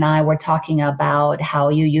on, you and I were talking about how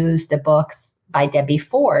you use the books by Debbie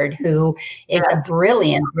Ford, who is a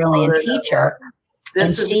brilliant teacher.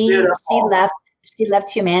 And she left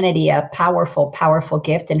humanity a powerful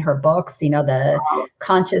gift in her books, the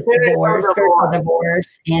conscious divorce, spiritual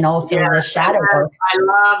divorce, and also the shadow work. I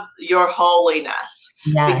love your holiness.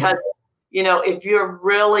 Yes. Because, if you're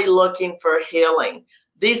really looking for healing,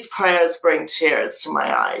 these prayers bring tears to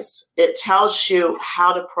my eyes. It tells you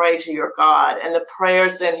how to pray to your God, and the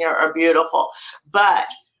prayers in here are beautiful. But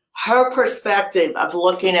her perspective of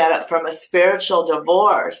looking at it from a spiritual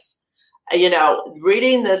divorce,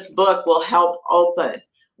 reading this book will help open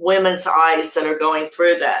women's eyes that are going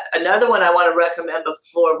through that. Another one I want to recommend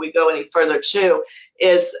before we go any further too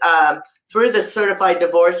is through the Certified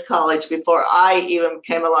Divorce College, before I even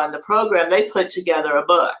came along the program, they put together a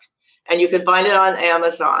book, and you can find it on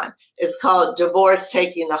Amazon. It's called Divorce: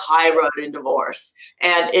 Taking the High Road in Divorce.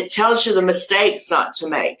 And it tells you the mistakes not to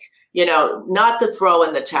make. Not to throw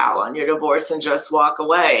in the towel on your divorce and just walk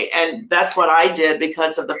away. And that's what I did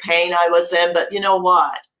because of the pain I was in. But you know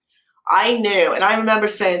what? I knew, and I remember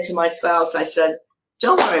saying to my spouse, I said,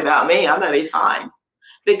 don't worry about me. I'm going to be fine.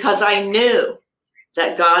 Because I knew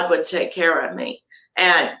that God would take care of me.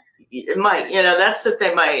 And that's the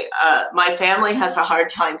thing my family has a hard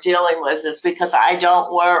time dealing with, is because I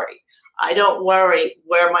don't worry. I don't worry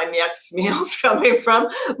where my next meal's coming from,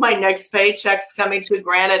 my next paycheck's coming to.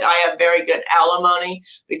 Granted, I have very good alimony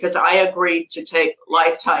because I agreed to take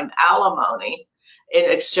lifetime alimony in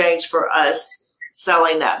exchange for us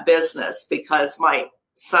selling that business, because my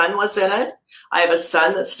son was in it. I have a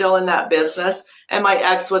son that's still in that business, and my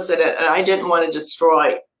ex was in it, and I didn't want to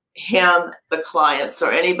destroy him, the clients,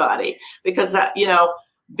 or anybody, because that,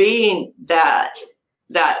 being that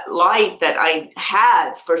light that I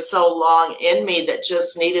had for so long in me that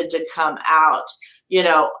just needed to come out.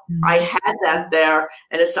 I had that there,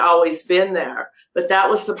 and it's always been there. But that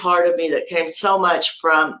was the part of me that came so much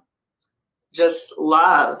from just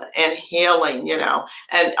love and healing,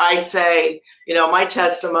 And I say, my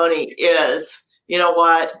testimony is,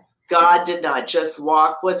 what? God did not just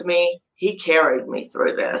walk with me, he carried me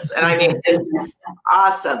through this. And I mean, it's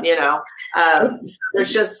awesome, So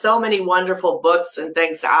there's just so many wonderful books and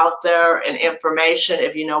things out there and information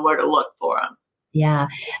if you know where to look for them. Yeah.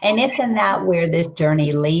 And isn't that where this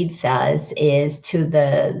journey leads us, is to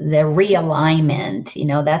the realignment?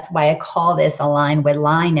 That's why I call this Align with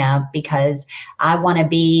Lina, because I want to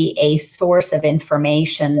be a source of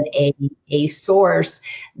information, a source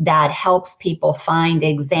that helps people find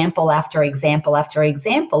example after example after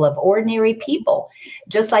example of ordinary people,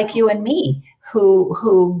 just like you and me,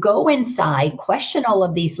 who go inside, question all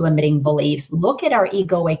of these limiting beliefs, look at our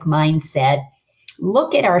egoic mindset,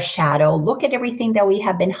 look at our shadow, look at everything that we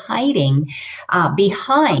have been hiding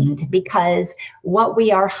behind, because what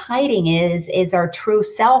we are hiding is our true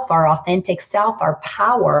self, our authentic self, our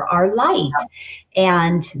power, our light.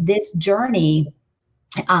 And this journey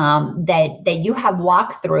that you have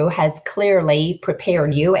walked through has clearly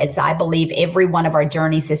prepared you, as I believe every one of our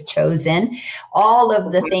journeys is chosen. All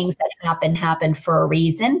of the things that happen for a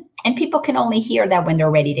reason, and people can only hear that when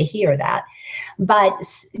they're ready to hear that. But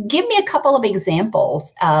give me a couple of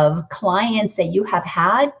examples of clients that you have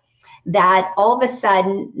had that all of a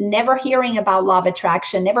sudden, never hearing about law of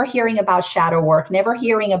attraction, never hearing about shadow work, never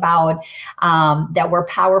hearing about that we're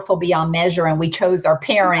powerful beyond measure and we chose our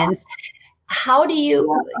parents. How do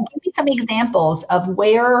you give me some examples of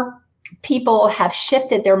where people have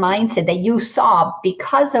shifted their mindset that you saw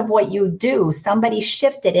because of what you do? Somebody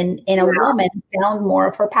shifted and a woman found more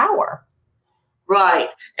of her power. Right.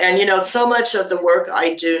 And, so much of the work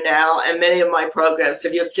I do now and many of my programs,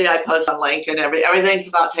 if you see, I post on LinkedIn, everything's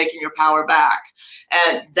about taking your power back.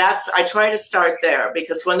 And I try to start there,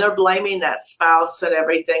 because when they're blaming that spouse and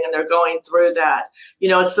everything and they're going through that,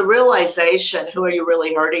 it's the realization, who are you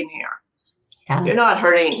really hurting here? Yeah. You're not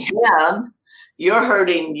hurting him. You're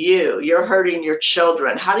hurting you. You're hurting your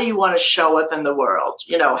children. How do you want to show up in the world?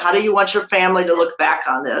 How do you want your family to look back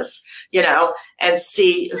on this, and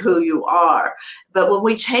see who you are? But when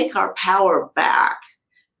we take our power back,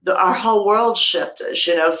 our whole world shifts,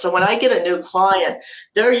 So when I get a new client,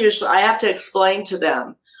 I have to explain to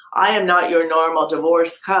them, I am not your normal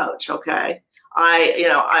divorce coach. Okay.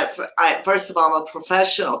 I first of all, I'm a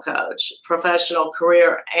professional coach, professional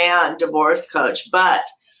career and divorce coach, but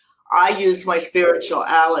I use my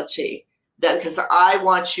spirituality because I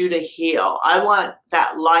want you to heal. I want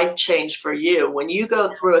that life change for you. When you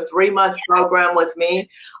go through a 3-month program with me,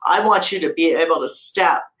 I want you to be able to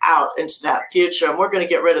step out into that future, and we're going to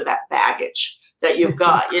get rid of that baggage that you've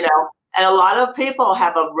got, And a lot of people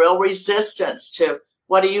have a real resistance to,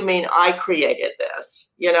 what do you mean I created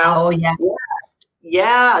this? Oh, yeah.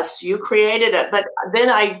 Yes, you created it. But then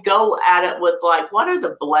I go at it with what are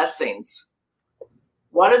the blessings?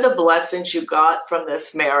 What are the blessings you got from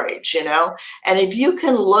this marriage, And if you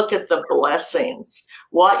can look at the blessings,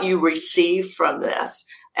 what you receive from this,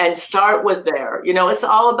 and start with there, it's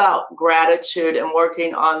all about gratitude and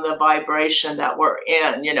working on the vibration that we're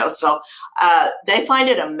in, So they find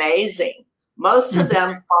it amazing. Most of them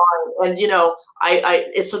find, and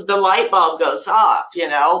it's the light bulb goes off,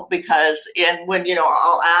 because when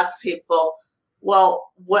I'll ask people,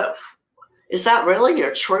 well, what is that really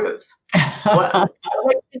your truth? Why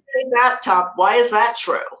is that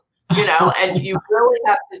true? And you really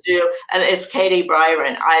have to do, and it's Katie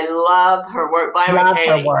Byron. I love her work. Byron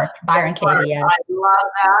Katie, yeah. I love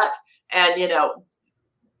that. And,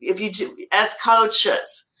 if you do, as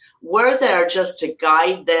coaches, we're there just to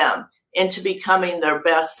guide them into becoming their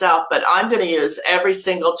best self. But I'm going to use every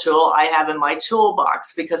single tool I have in my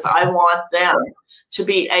toolbox, because I want them to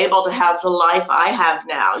be able to have the life I have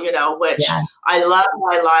now, which I love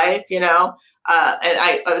my life, and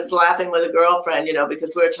I was laughing with a girlfriend,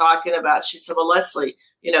 because we were talking about, she said, well, Leslie,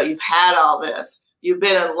 you've had all this. You've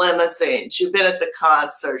been in limousines, you've been at the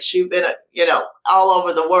concerts, you've been, all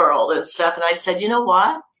over the world and stuff. And I said, you know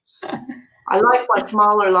what? I like my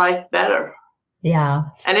smaller life better. Yeah.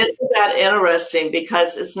 And isn't that interesting?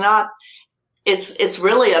 Because it's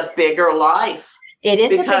really a bigger life. It is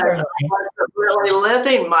because a bigger life. I wasn't really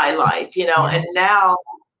living my life, and now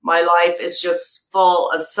my life is just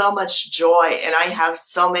full of so much joy, and I have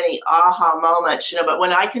so many aha moments, but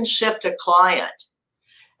when I can shift a client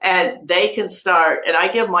and they can start, and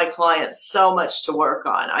I give my clients so much to work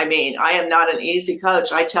on. I mean, I am not an easy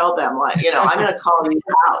coach. I tell them, I'm going to call you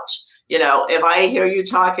out. If I hear you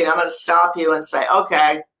talking, I'm going to stop you and say,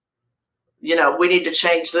 okay, we need to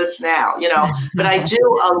change this now, but I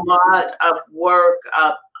do a lot of work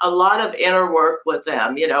of a lot of inner work with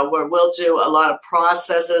them, you know, where we'll do a lot of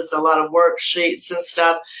processes, a lot of worksheets and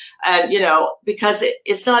stuff. And, you know, because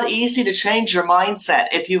it's not easy to change your mindset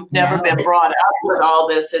if you've never been brought up with all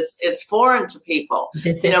this. It's foreign to people,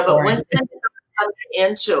 you know, but once they come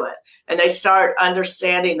into it and they start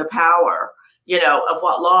understanding the power, you know, of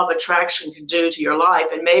what law of attraction can do to your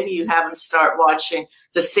life. And maybe you have them start watching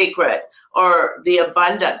The Secret, or the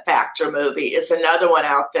Abundant Factor movie is another one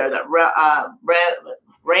out there that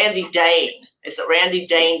Randy Dane. Is it Randy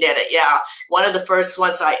Dane did it? Yeah. One of the first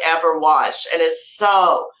ones I ever watched. And it's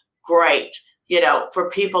so great, you know, for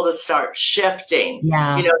people to start shifting, you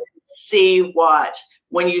know, see what,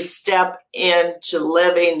 when you step into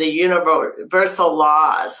living the universal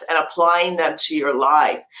laws and applying them to your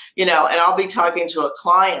life, you know, and I'll be talking to a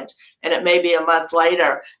client and it may be a month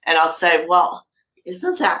later and I'll say, well,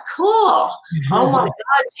 isn't that cool? Oh my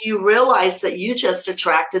God, do you realize that you just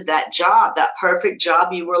attracted that job, that perfect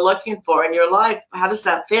job you were looking for in your life? How does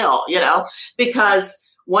that feel? You know, because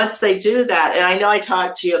once they do that, and I know I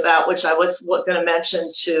talked to you about, which I was going to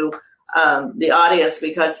mention to the audience,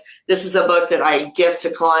 because this is a book that I give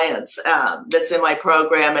to clients that's in my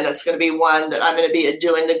program, and it's going to be one that I'm going to be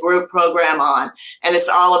doing the group program on, and it's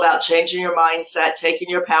all about changing your mindset, taking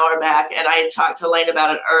your power back. And I had talked to Elaine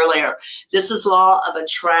about it earlier. This is Law of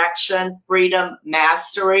Attraction, Freedom,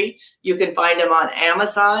 Mastery. You can find them on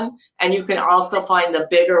Amazon, and you can also find the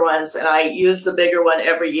bigger ones, and I use the bigger one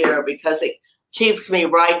every year because it keeps me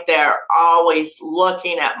right there, always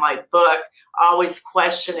looking at my book, always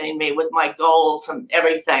questioning me with my goals and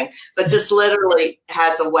everything. But this literally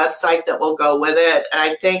has a website that will go with it. And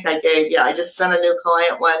I think I just sent a new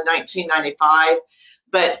client one, $19.95.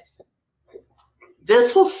 But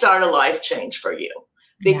this will start a life change for you,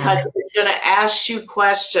 because it's going to ask you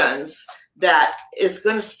questions that is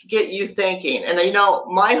going to get you thinking. And, you know,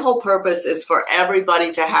 my whole purpose is for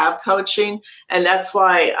everybody to have coaching. And that's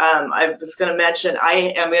why I was going to mention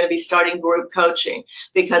I am going to be starting group coaching,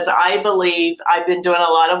 because I believe I've been doing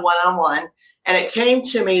a lot of one-on-one. And it came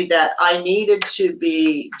to me that I needed to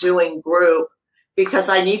be doing group because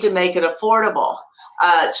I need to make it affordable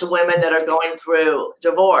to women that are going through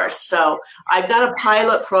divorce. So I've got a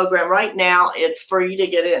pilot program right now. It's free to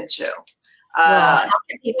get into. How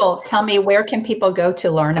can people tell me, where can people go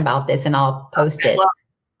to learn about this? And I'll post it. Well,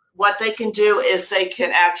 what they can do is they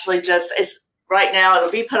can actually it's right now,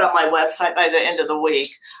 it'll be put on my website by the end of the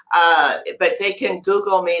week. But they can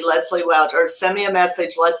Google me, Leslie Welch, or send me a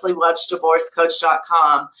message,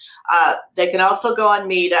 LeslieWelchDivorceCoach.com. They can also go on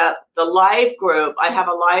Meetup. The live group, I have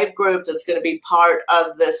a live group that's going to be part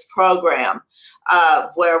of this program,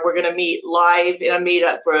 where we're going to meet live in a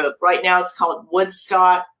Meetup group. Right now it's called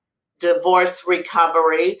Woodstock Divorce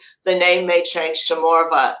Recovery. The name may change to more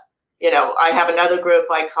of a, you know, I have another group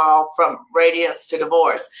I call From Radiance to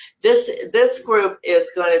Divorce. This group is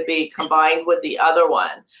going to be combined with the other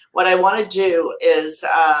one. What I want to do is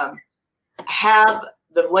have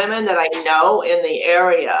the women that I know in the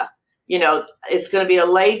area, you know, it's going to be a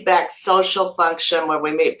laid back social function where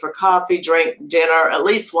we meet for coffee, drink, dinner, at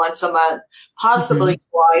least once a month, possibly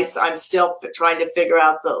twice. I'm still trying to figure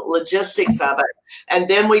out the logistics of it. And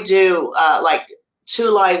then we do like 2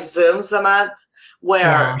 live Zooms a month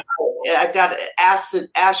where I've got to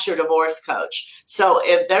ask your divorce coach. So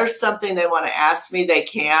if there's something they want to ask me, they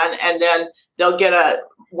can, and then they'll get a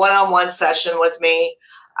one-on-one session with me.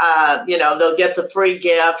 You know, they'll get the free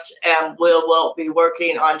gift, and we'll be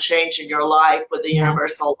working on changing your life with the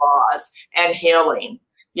universal laws and healing.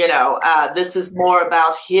 You know, this is more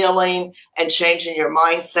about healing and changing your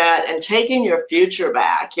mindset and taking your future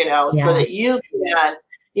back, you know, so that you can,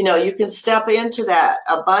 you know, you can step into that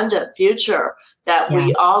abundant future that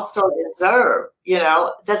we also deserve, you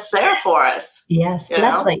know, that's there for us. Yes,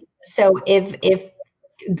 Leslie. So if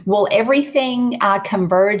will everything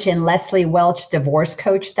converge in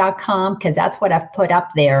LeslieWelchDivorceCoach.com? Because that's what I've put up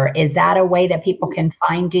there. Is that a way that people can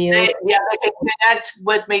find you? They can connect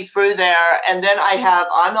with me through there. And then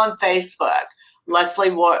I'm on Facebook,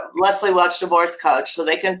 Leslie Welch Divorce Coach. So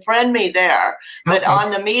they can friend me there. But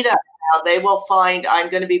on the Meetup now, they will find I'm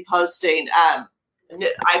going to be posting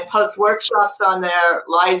I post workshops on there,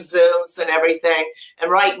 live Zooms and everything. And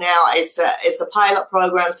right now it's a pilot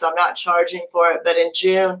program, so I'm not charging for it. But in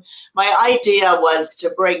June, my idea was to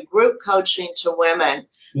bring group coaching to women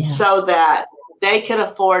so that they can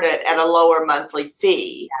afford it at a lower monthly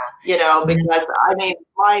fee, you know, because I mean,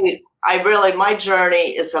 my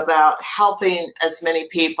journey is about helping as many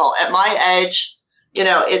people at my age. You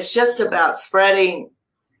know, it's just about spreading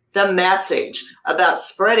the message, about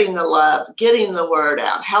spreading the love, getting the word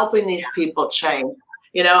out, helping these people change,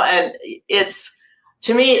 you know, and it's,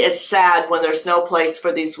 to me, it's sad when there's no place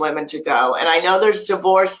for these women to go. And I know there's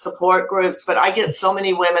divorce support groups, but I get so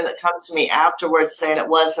many women that come to me afterwards saying it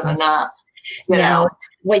wasn't enough. You know,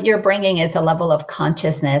 what you're bringing is a level of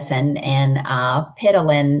consciousness, and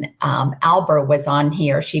Pitalin Albert was on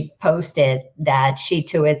here. She posted that she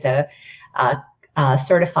too is a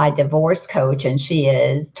certified divorce coach, and she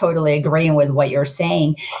is totally agreeing with what you're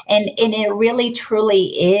saying. And it really truly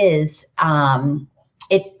is.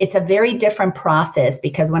 It's a very different process,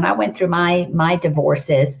 because when I went through my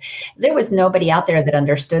divorces, there was nobody out there that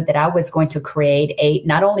understood that I was going to create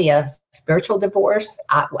not only a spiritual divorce,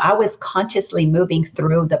 I was consciously moving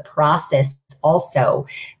through the process also,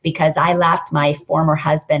 because I left my former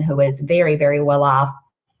husband, who was very, very well off,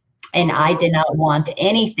 and I did not want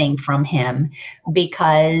anything from him,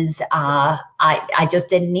 because I just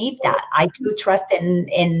didn't need that. I do trust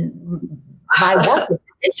in my work was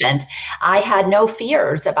sufficient. I had no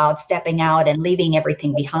fears about stepping out and leaving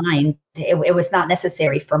everything behind. It was not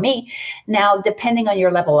necessary for me. Now, depending on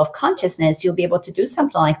your level of consciousness, you'll be able to do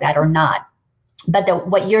something like that or not. But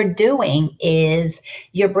what you're doing is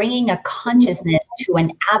you're bringing a consciousness to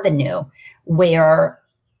an avenue where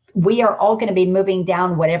we are all going to be moving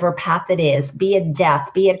down whatever path it is, be it death,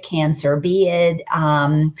 be it cancer, be it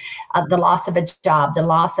the loss of a job, the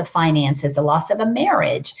loss of finances, the loss of a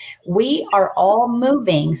marriage. We are all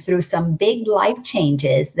moving through some big life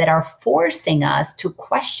changes that are forcing us to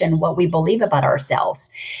question what we believe about ourselves.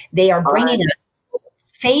 They are bringing us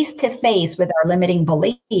face to face with our limiting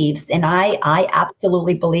beliefs. And I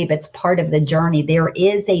absolutely believe it's part of the journey. There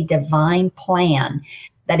is a divine plan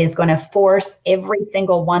that is going to force every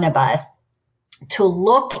single one of us to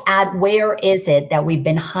look at where is it that we've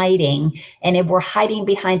been hiding. And if we're hiding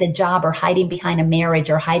behind a job, or hiding behind a marriage,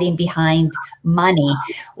 or hiding behind money,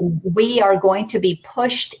 we are going to be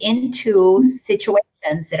pushed into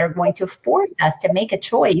situations that are going to force us to make a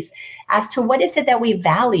choice as to what is it that we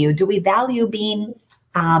value. Do we value being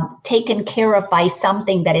taken care of by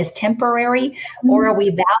something that is temporary, or are we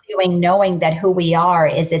valuing knowing that who we are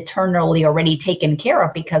is eternally already taken care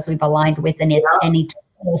of because we've aligned with an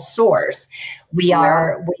eternal source? We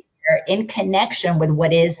are in connection with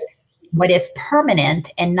what is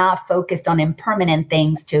permanent, and not focused on impermanent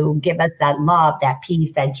things to give us that love, that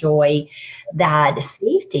peace, that joy, that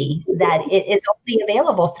safety that is only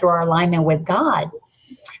available through our alignment with God.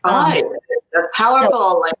 Right. That's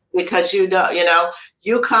powerful, because you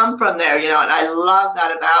come from there, and I love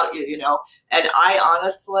that about you, and I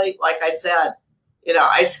honestly, like I said,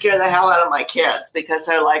 I scare the hell out of my kids, because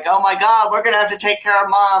they're like, oh my God, we're going to have to take care of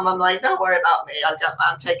mom. I'm like, don't worry about me.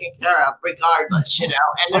 I'm taken care of regardless, and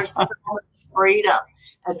there's so much freedom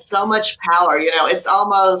and so much power, it's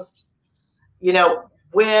almost,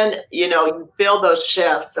 when, you feel those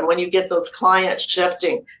shifts, and when you get those clients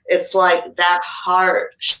shifting, it's like that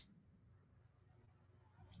heart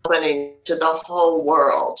opening to the whole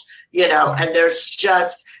world, and there's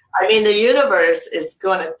just, the universe is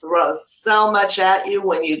going to throw so much at you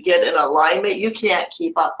when you get in alignment, you can't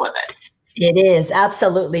keep up with it. It is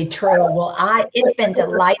absolutely true. Well, it's been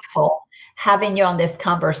delightful having you on this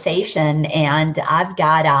conversation, and I've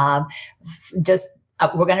got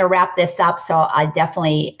we're going to wrap this up. So I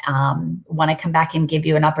definitely want to come back and give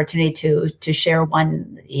you an opportunity to share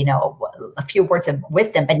a few words of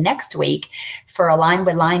wisdom. But next week for Align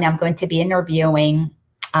with Line, I'm going to be interviewing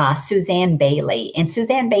Suzanne Bailey. And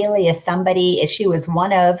Suzanne Bailey is she was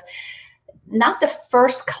one of, not the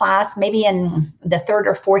first class, maybe in the third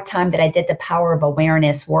or fourth time that I did the Power of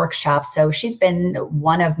Awareness workshop. So she's been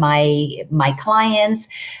one of my clients.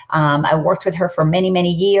 I worked with her for many,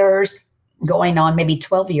 many years, going on maybe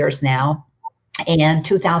 12 years now. And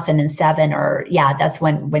 2007, that's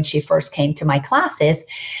when she first came to my classes.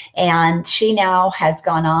 And she now has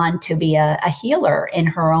gone on to be a healer in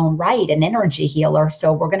her own right, an energy healer.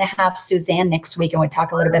 So we're going to have Suzanne next week, and we'll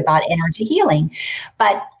talk a little bit about energy healing.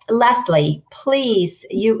 But Leslie, please,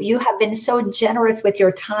 you have been so generous with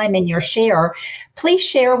your time and your share. Please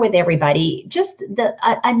share with everybody just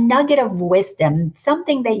a nugget of wisdom,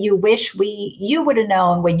 something that you wish you would have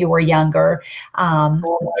known when you were younger.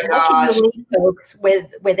 Leave folks with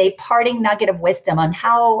a parting nugget of wisdom on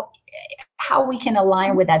how we can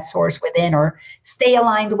align with that source within, or stay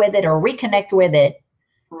aligned with it, or reconnect with it.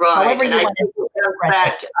 Right. However you want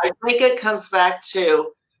to. I think it comes back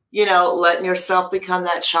to, letting yourself become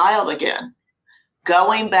that child again,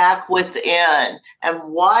 going back within. And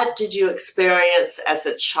what did you experience as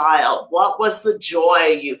a child? What was the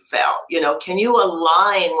joy you felt? Can you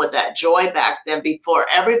align with that joy back then, before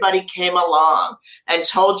everybody came along and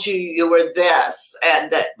told you were this,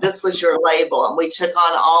 and that this was your label, and we took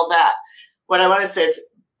on all that? What I want to say is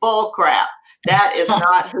bull crap. That is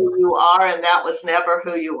not who you are, and that was never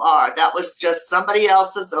who you are. That was just somebody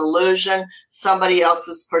else's illusion, somebody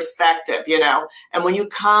else's perspective, you know. And when you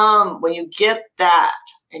get that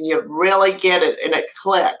and you really get it and it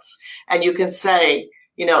clicks, and you can say,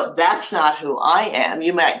 you know, that's not who I am.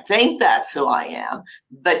 You might think that's who I am,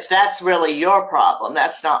 but that's really your problem.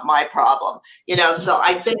 That's not my problem. You know, so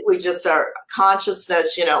I think we just are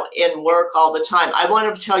consciousness, you know, in work all the time. I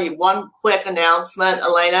wanted to tell you one quick announcement,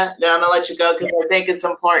 Elena, then I'm going to let you go because I think it's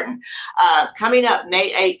important. Coming up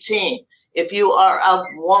May 18th, if you are a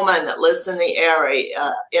woman that lives in the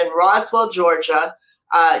area, in Roswell, Georgia,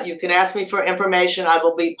 you can ask me for information. I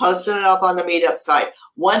will be posting it up on the meetup site.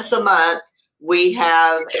 Once a month, we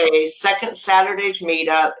have a second Saturday's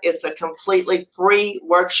meetup. It's a completely free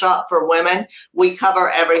workshop for women. We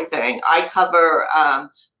cover everything. I cover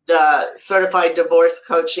the certified divorce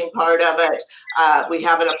coaching part of it. We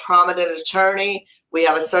have a prominent attorney. We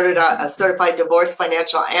have a certified divorce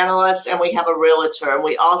financial analyst, and we have a realtor. And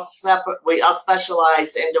we all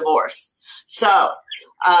specialize in divorce. So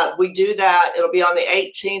we do that. It'll be on the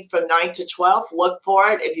 18th from 9 to 12. Look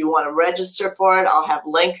for it. If you want to register for it, I'll have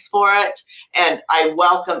links for it. And I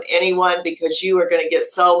welcome anyone because you are going to get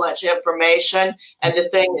so much information. And the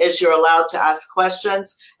thing is, you're allowed to ask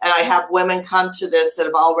questions. And I have women come to this that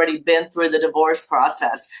have already been through the divorce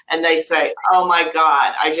process. And they say, oh, my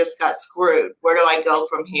God, I just got screwed. Where do I go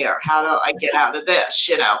from here? How do I get out of this?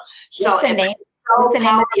 You know, so what's the name of the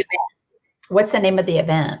event? What's the name of the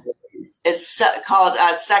event? It's called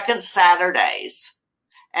Second Saturdays.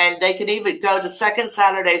 And they can even go to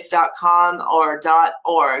secondsaturdays.com or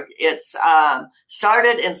 .org. It's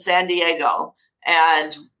started in San Diego,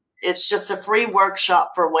 and it's just a free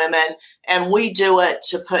workshop for women. And we do it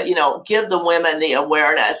to put, you know, give the women the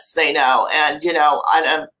awareness they know. And, you know,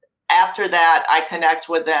 after that, I connect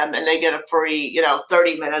with them and they get a free, you know,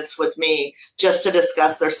 30 minutes with me just to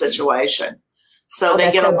discuss their situation. So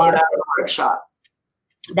they get a lot out of the workshop.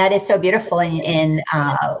 That is so beautiful in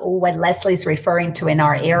what Leslie's referring to in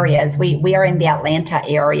our areas. We are in the Atlanta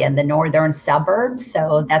area, in the northern suburbs.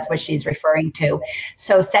 So that's what she's referring to.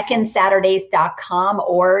 So secondsaturdays.com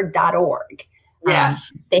or .org.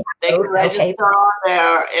 Yes. They can register on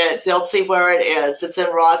there and they'll see where it is. It's in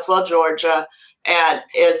Roswell, Georgia. And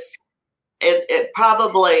it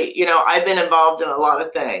probably, you know, I've been involved in a lot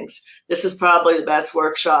of things. This is probably the best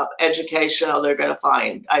workshop educational they're going to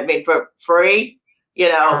find. I mean, for free. You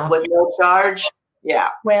know, with no charge. Yeah.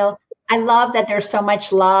 Well, I love that there's so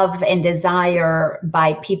much love and desire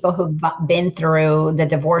by people who've been through the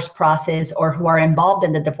divorce process or who are involved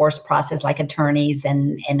in the divorce process, like attorneys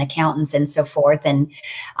and accountants and so forth. And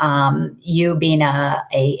you being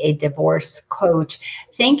a divorce coach,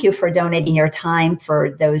 thank you for donating your time for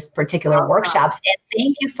those particular workshops. And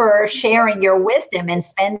thank you for sharing your wisdom and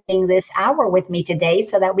spending this hour with me today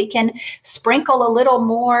so that we can sprinkle a little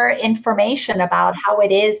more information about how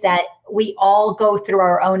it is that we all go through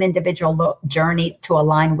our own individual journey to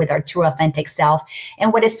align with our true authentic self.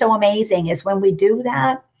 And what is so amazing is when we do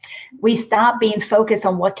that, we stop being focused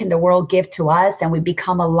on what can the world give to us, and we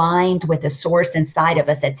become aligned with the source inside of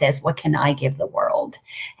us that says, what can I give the world?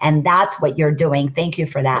 And that's what you're doing. Thank you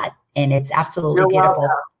for that. And it's absolutely beautiful.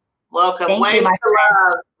 Welcome. Waves of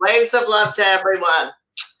love. Waves of love to everyone.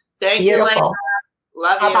 Thank you, Lena.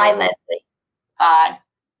 Love you. Bye, Leslie. Bye.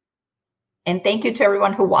 And thank you to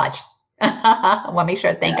everyone who watched. I want to make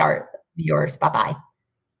sure to thank our viewers. Bye-bye.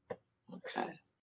 Okay.